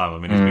all the time. I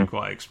mean, he's been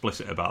quite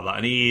explicit about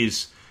that,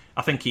 and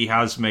I think he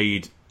has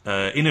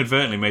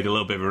inadvertently made a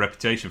little bit of a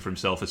reputation for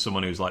himself as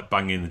someone who's like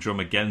banging the drum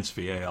against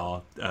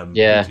VAR,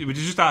 which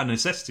is just out of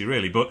necessity,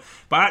 really. But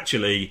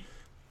actually,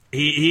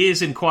 he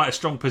is in quite a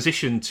strong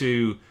position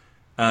to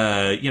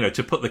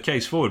put the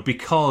case forward,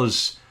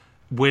 because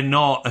we're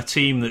not a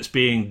team that's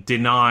being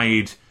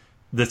denied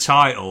the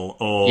title,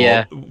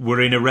 or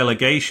we're in a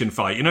relegation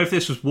fight. If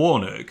this was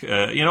Warnock,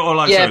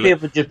 people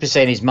would just be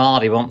saying he's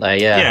Mardy, won't they?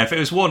 Yeah, if it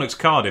was Warnock's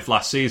Cardiff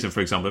last season, for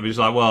example, it'd be just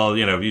like, well,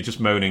 you're just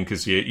moaning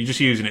because you're just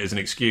using it as an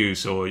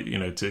excuse, or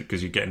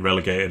because you're getting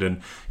relegated.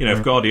 And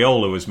if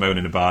Guardiola was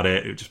moaning about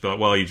it, it'd just be like,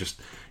 well, you're just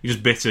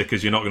bitter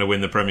because you're not going to win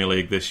the Premier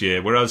League this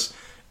year. Whereas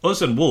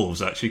us and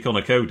Wolves, actually,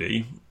 Conor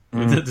Cody,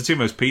 the two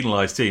most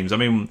penalised teams. I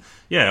mean,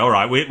 yeah, all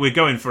right, we're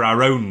going for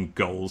our own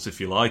goals, if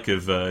you like,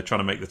 of trying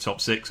to make the top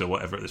six or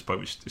whatever at this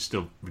point, which is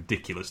still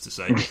ridiculous to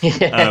say.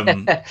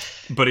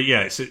 But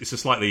it's a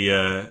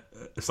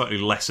slightly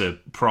lesser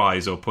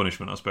prize or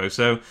punishment, I suppose.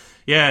 So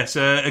yeah, it's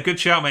a good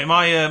shout, mate.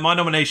 My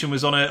nomination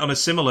was on a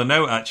similar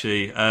note,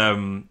 actually. I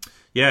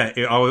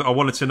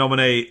wanted to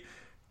nominate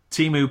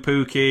Teemu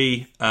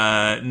Pukki,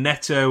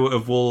 Neto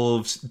of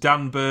Wolves,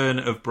 Dan Burn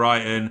of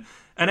Brighton,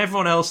 and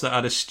everyone else that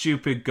had a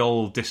stupid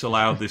goal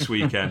disallowed this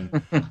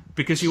weekend.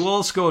 Because you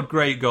all scored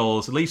great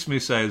goals. Lys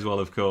Mousset as well,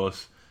 of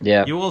course.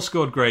 Yeah. You all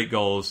scored great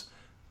goals.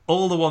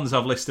 All the ones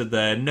I've listed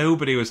there,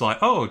 nobody was like,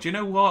 oh, do you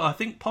know what? I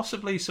think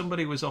possibly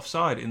somebody was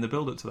offside in the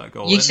build-up to that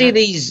goal. You see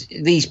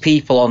these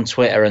people on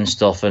Twitter and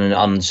stuff, and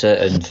on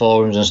certain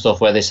forums and stuff,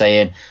 where they're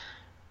saying,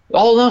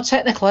 oh, no,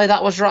 technically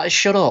that was right,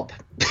 shut up.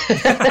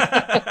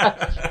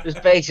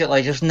 Just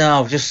basically,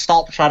 just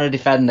stop trying to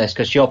defend this,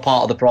 because you're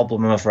part of the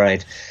problem, I'm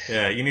afraid.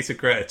 Yeah, you need to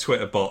create a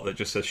Twitter bot that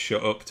just says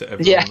shut up to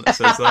everyone that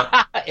says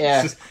that.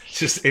 Yeah.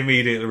 Just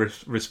immediately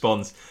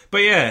responds. But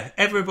yeah,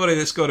 everybody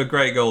that scored a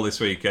great goal this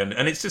weekend,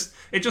 and it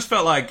just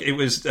felt like it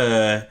was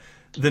the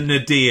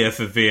nadir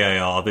for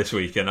VAR this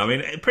weekend. I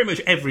mean, pretty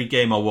much every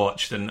game I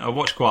watched, and I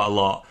watched quite a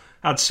lot,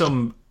 had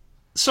some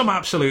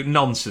absolute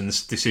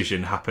nonsense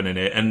decision happen in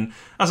it. And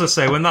as I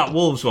say, when that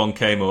Wolves one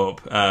came up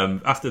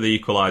after the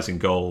equalising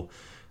goal,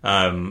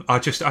 I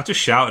just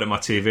shouted at my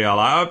TV.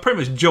 I pretty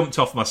much jumped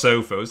off my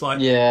sofa. I was like,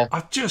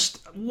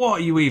 what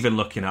are you even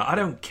looking at? I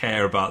don't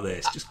care about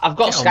this. I've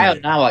got Sky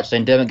up now, actually,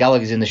 and Dermot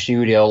Gallagher's in the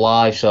studio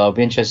live, so I'll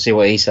be interested to see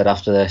what he said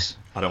after this.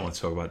 I don't want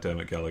to talk about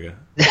Dermot Gallagher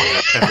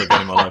ever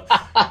again in my life.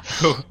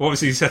 What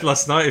was he said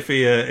last night?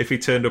 If he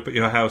turned up at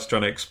your house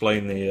trying to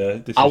explain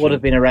the decision? I would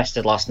have been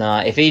arrested last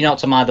night. If he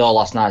knocked on my door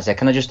last night and said,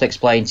 "Can I just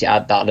explain to you?"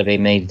 That'd have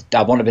been me.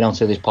 I wouldn't have been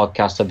onto this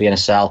podcast. I'd be in a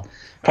cell,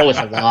 probably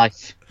for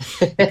life.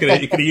 You could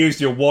have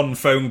used your one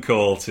phone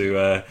call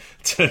to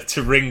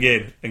ring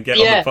in and get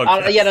on the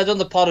podcast. I'd done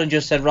the pod and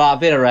just said, "Right, I've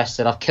been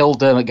arrested. I've killed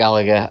Dermot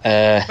Gallagher."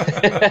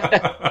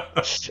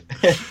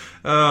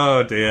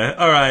 Oh dear!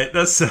 All right,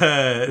 that's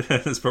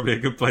probably a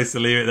good place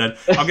to leave it then.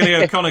 I'm going to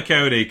go Conor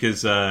Cody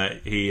because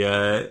he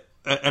an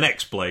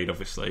ex-Blade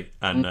obviously,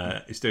 and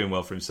he's doing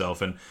well for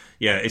himself. And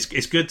yeah,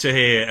 it's good to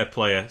hear a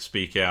player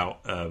speak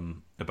out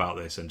about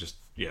this and just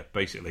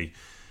basically.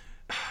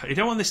 You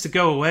don't want this to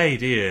go away,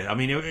 do you? I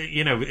mean,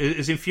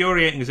 as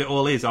infuriating as it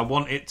all is, I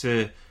want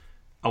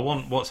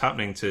what's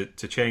happening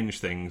to change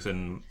things.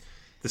 And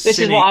this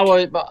is what I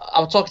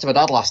was talking to my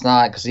dad last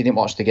night because he didn't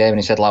watch the game and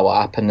he said like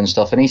what happened and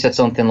stuff, and he said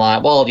something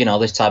like, "Well,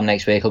 this time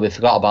next week will be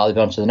forgot about. They'll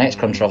be on to the next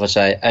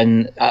controversy,"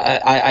 and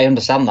I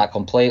understand that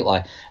completely.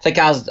 I think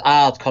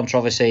our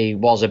controversy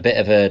was a bit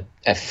of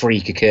a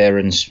freak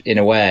occurrence in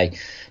a way.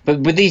 But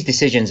with these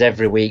decisions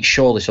every week,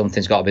 surely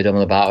something's got to be done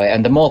about it.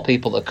 And the more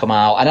people that come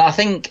out, and I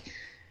think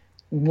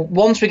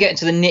once we get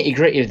into the nitty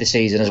gritty of the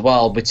season as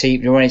well,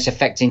 when it's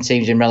affecting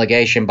teams in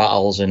relegation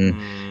battles and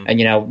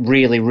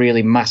really,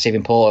 really massive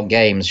important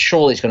games,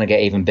 surely it's going to get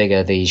even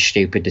bigger, these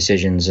stupid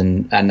decisions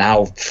and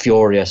how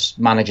furious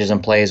managers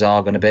and players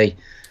are going to be.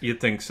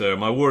 You'd think so.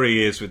 My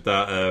worry is with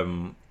that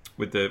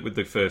with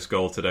the first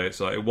goal today. It's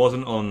like it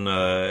wasn't on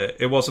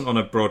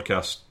a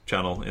broadcast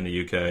channel in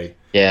the UK.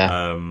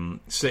 Yeah.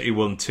 City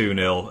won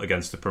 2-0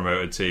 against the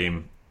promoted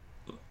team.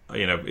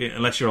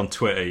 Unless you're on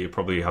Twitter, you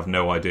probably have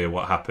no idea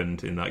what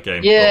happened in that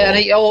game. Yeah, and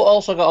it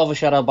also got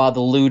overshadowed by the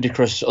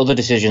ludicrous other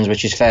decisions,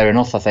 which is fair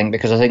enough, I think,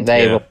 because I think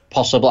they were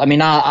possible. I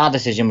mean, our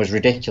decision was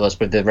ridiculous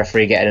with the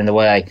referee getting in the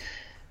way.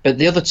 But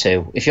the other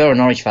two, if you're a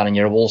Norwich fan and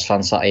you're a Wolves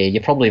fan sat here,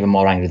 you're probably even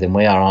more angry than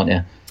we are, aren't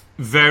you?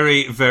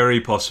 Very,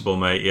 very possible,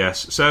 mate.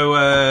 Yes. So,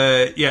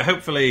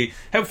 hopefully,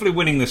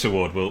 winning this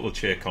award will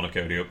cheer Conor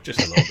Cody up just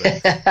a little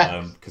bit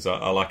because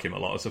I like him a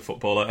lot as a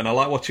footballer, and I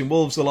like watching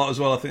Wolves a lot as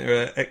well. I think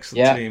they're an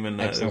excellent team, and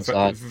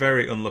they're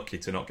very unlucky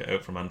to not get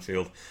out from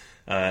Anfield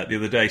the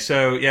other day.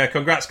 So,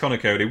 congrats, Conor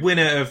Cody,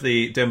 winner of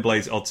the Den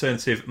Blades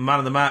Alternative Man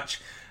of the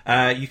Match.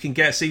 You can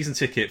get a season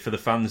ticket for the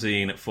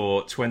fanzine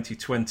for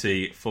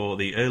 2020 for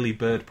the early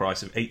bird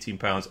price of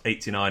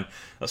 £18.89.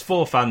 That's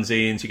 4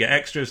 fanzines. You get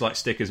extras like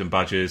stickers and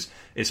badges.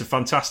 It's a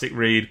fantastic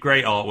read,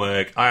 great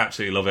artwork. I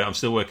absolutely love it. I'm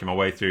still working my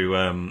way through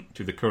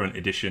the current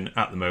edition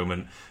at the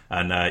moment.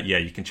 And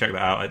you can check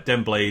that out at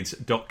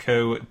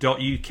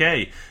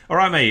denblades.co.uk. All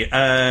right, mate.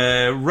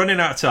 Running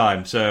out of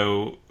time,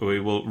 so we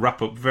will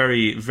wrap up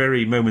very,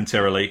 very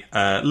momentarily.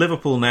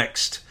 Liverpool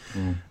next.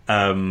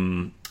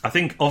 I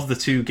think of the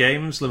two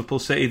games, Liverpool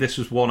City, this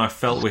was one I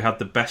felt we had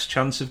the best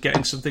chance of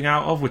getting something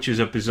out of, which is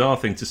a bizarre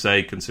thing to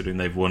say considering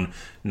they've won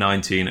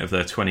 19 of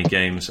their 20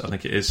 games. I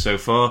think it is so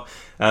far.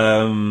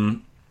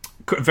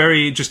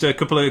 Just a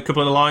couple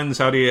of lines.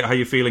 How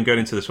you feeling going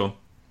into this one?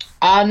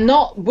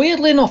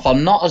 Weirdly enough,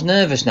 I'm not as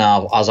nervous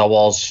now as I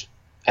was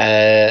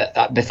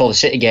before the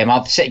City game.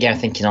 The City game,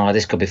 thinking,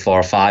 this could be 4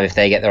 or 5 if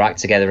they get their act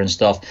together and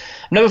stuff.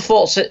 I've never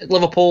thought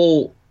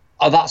Liverpool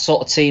are that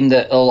sort of team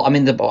that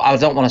I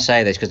don't want to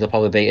say this because they'll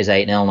probably beat us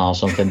 8-0 now or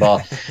something,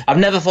 but I've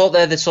never thought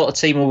they're the sort of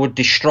team who would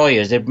destroy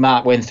us. They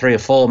might win 3 or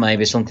 4,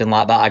 maybe, something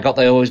like that.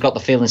 They always got the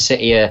feeling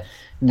City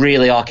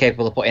really are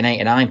capable of putting 8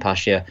 or 9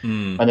 past you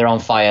when they're on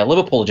fire.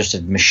 Liverpool are just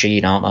a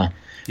machine, aren't they?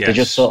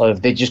 Yes.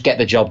 They just get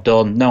the job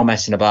done, no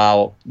messing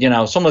about.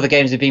 Some of the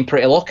games they've been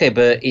pretty lucky,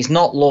 but it's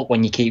not luck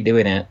when you keep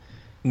doing it.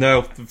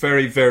 No,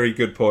 very, very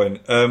good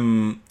point. I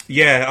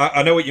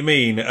know what you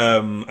mean,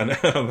 and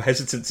I'm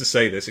hesitant to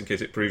say this in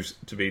case it proves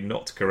to be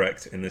not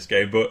correct in this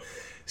game, but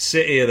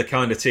City are the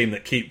kind of team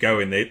that keep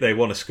going. They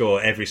want to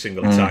score every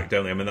single attack,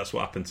 don't they? I mean, that's what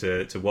happened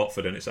to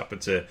Watford, and it's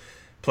happened to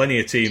plenty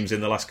of teams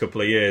in the last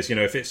couple of years.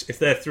 If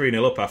they're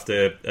 3-0 up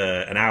after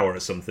an hour or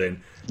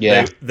something,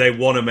 they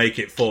want to make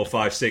it 4,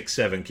 5, 6,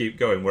 7, keep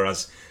going,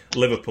 whereas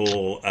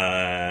Liverpool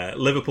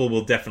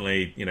will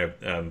definitely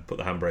put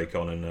the handbrake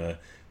on and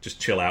just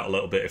chill out a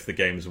little bit if the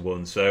game's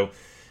won. So,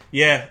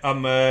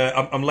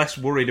 I'm less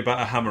worried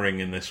about a hammering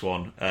in this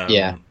one.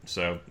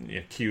 So,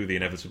 cue the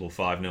inevitable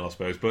 5-0, I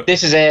suppose. But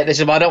this is it.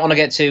 I don't want to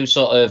get too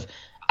sort of.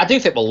 I do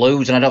think we'll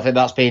lose, and I don't think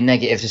that's being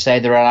negative to say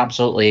they're an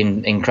absolutely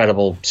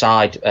incredible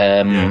side.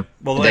 Well,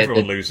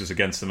 everyone loses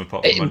against them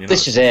apart from Man United.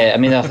 This is it. I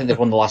mean, I think they've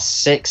won the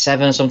last 6,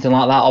 7, something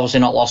like that. Obviously,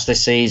 not lost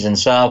this season,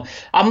 so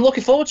I'm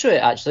looking forward to it.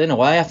 Actually, in a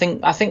way, I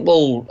think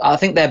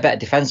they're better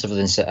defensively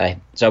than City,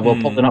 so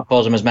we'll probably not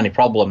cause them as many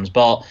problems.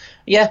 But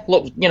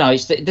look,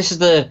 this is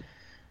the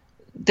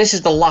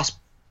last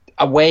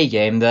away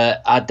game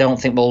that I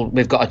don't think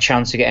we've got a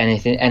chance to get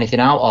anything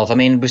out of. I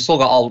mean, we've still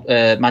got all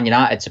Man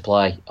United to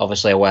play,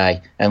 obviously,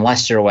 away, and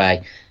Leicester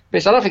away.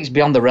 But I don't think it's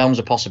beyond the realms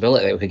of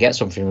possibility that we could get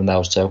something from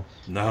those two.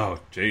 No,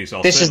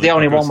 jeez. This is the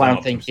only one where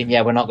I'm thinking,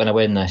 we're not going to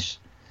win this.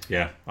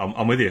 Yeah,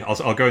 I'm with you.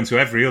 I'll go into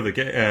every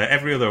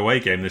other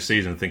away game this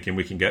season thinking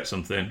we can get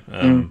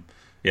something.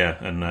 Yeah,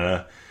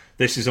 and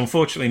this is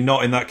unfortunately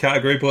not in that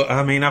category. But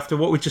I mean, after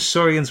what we just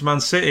saw against Man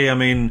City, I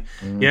mean,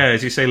 yeah,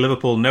 as you say,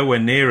 Liverpool nowhere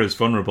near as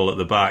vulnerable at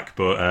the back.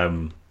 But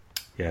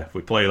yeah, if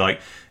we play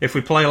like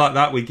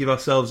that, we give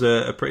ourselves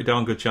a pretty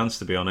darn good chance,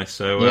 to be honest.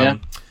 So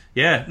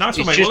yeah, nice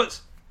one, mate.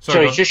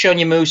 Sorry, it's just showing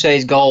you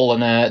Muse's goal,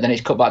 and then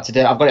it's cut back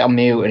to I've got it on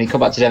mute, and he cut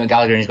back to David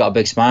Gallagher, and he's got a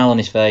big smile on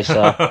his face.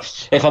 So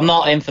if I'm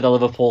not in for the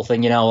Liverpool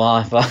thing, you know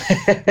why.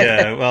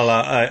 Yeah, well,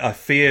 I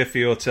fear for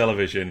your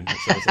television. It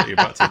sounds like you're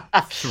about to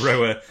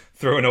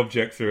throw an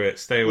object through it.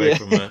 Stay away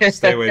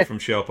from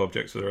sharp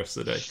objects for the rest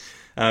of the day.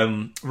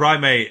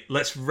 Right, mate.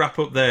 Let's wrap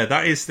up there.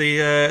 That is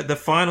the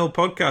final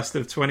podcast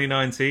of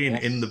 2019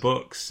 in the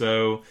books.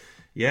 So.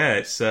 Yeah,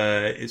 it's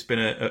been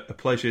a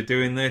pleasure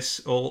doing this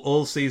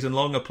all season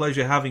long. A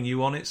pleasure having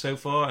you on it so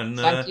far. And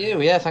thank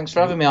you. Yeah, thanks for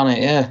having me on it.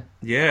 Yeah.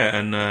 Yeah,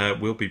 and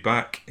we'll be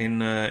back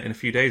in a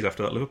few days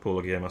after that Liverpool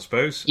game, I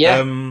suppose.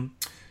 Yeah.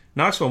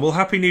 Nice one. Well,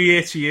 Happy New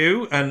Year to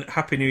you, and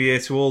Happy New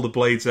Year to all the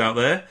Blades out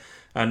there.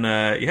 And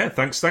yeah,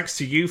 thanks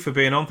to you for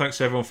being on. Thanks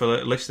to everyone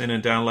for listening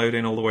and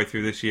downloading all the way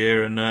through this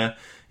year. And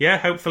yeah,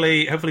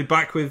 hopefully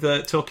back with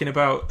talking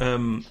about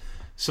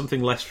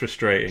something less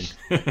frustrating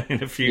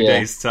in a few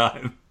days'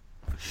 time.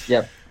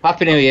 Yep.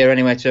 Happy New Year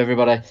anyway to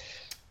everybody.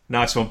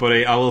 Nice one,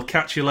 buddy. I will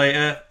catch you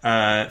later.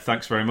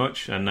 Thanks very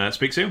much, and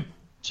speak soon.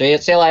 See you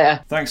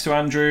later. Thanks to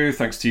Andrew.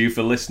 Thanks to you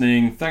for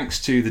listening.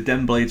 Thanks to the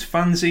Den Blades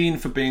fanzine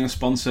for being a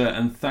sponsor,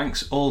 and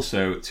thanks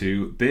also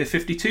to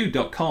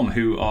Beer52.com,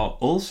 who are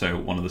also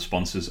one of the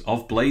sponsors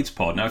of Blades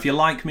Pod. Now, if you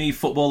like me,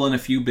 football and a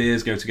few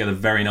beers go together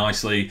very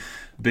nicely.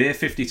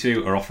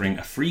 Beer52 are offering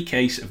a free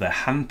case of their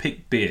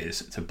hand-picked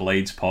beers to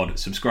Blades Pod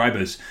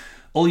subscribers.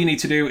 All you need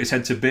to do is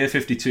head to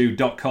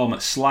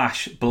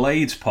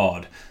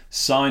beer52.com/bladespod,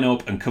 sign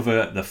up and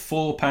cover the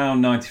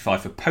 £4.95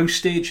 for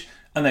postage,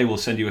 and they will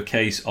send you a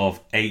case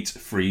of 8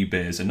 free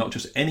beers. And not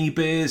just any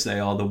beers, they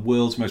are the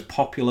world's most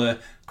popular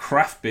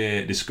craft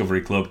beer discovery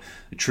club.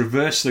 They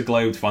traverse the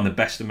globe to find the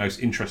best and most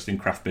interesting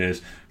craft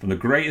beers from the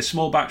greatest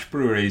small batch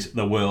breweries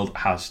the world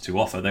has to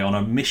offer. They're on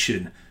a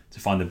mission to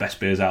find the best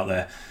beers out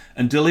there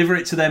and deliver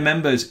it to their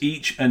members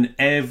each and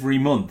every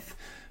month.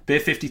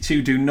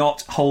 Beer52 do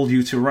not hold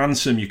you to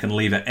ransom. You can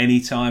leave at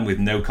any time with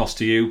no cost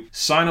to you.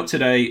 Sign up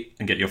today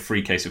and get your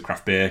free case of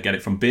craft beer. Get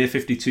it from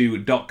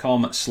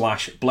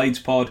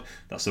beer52.com/bladespod.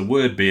 That's the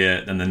word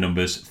beer, then the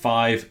numbers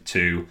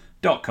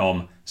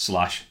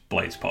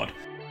 52.com/bladespod.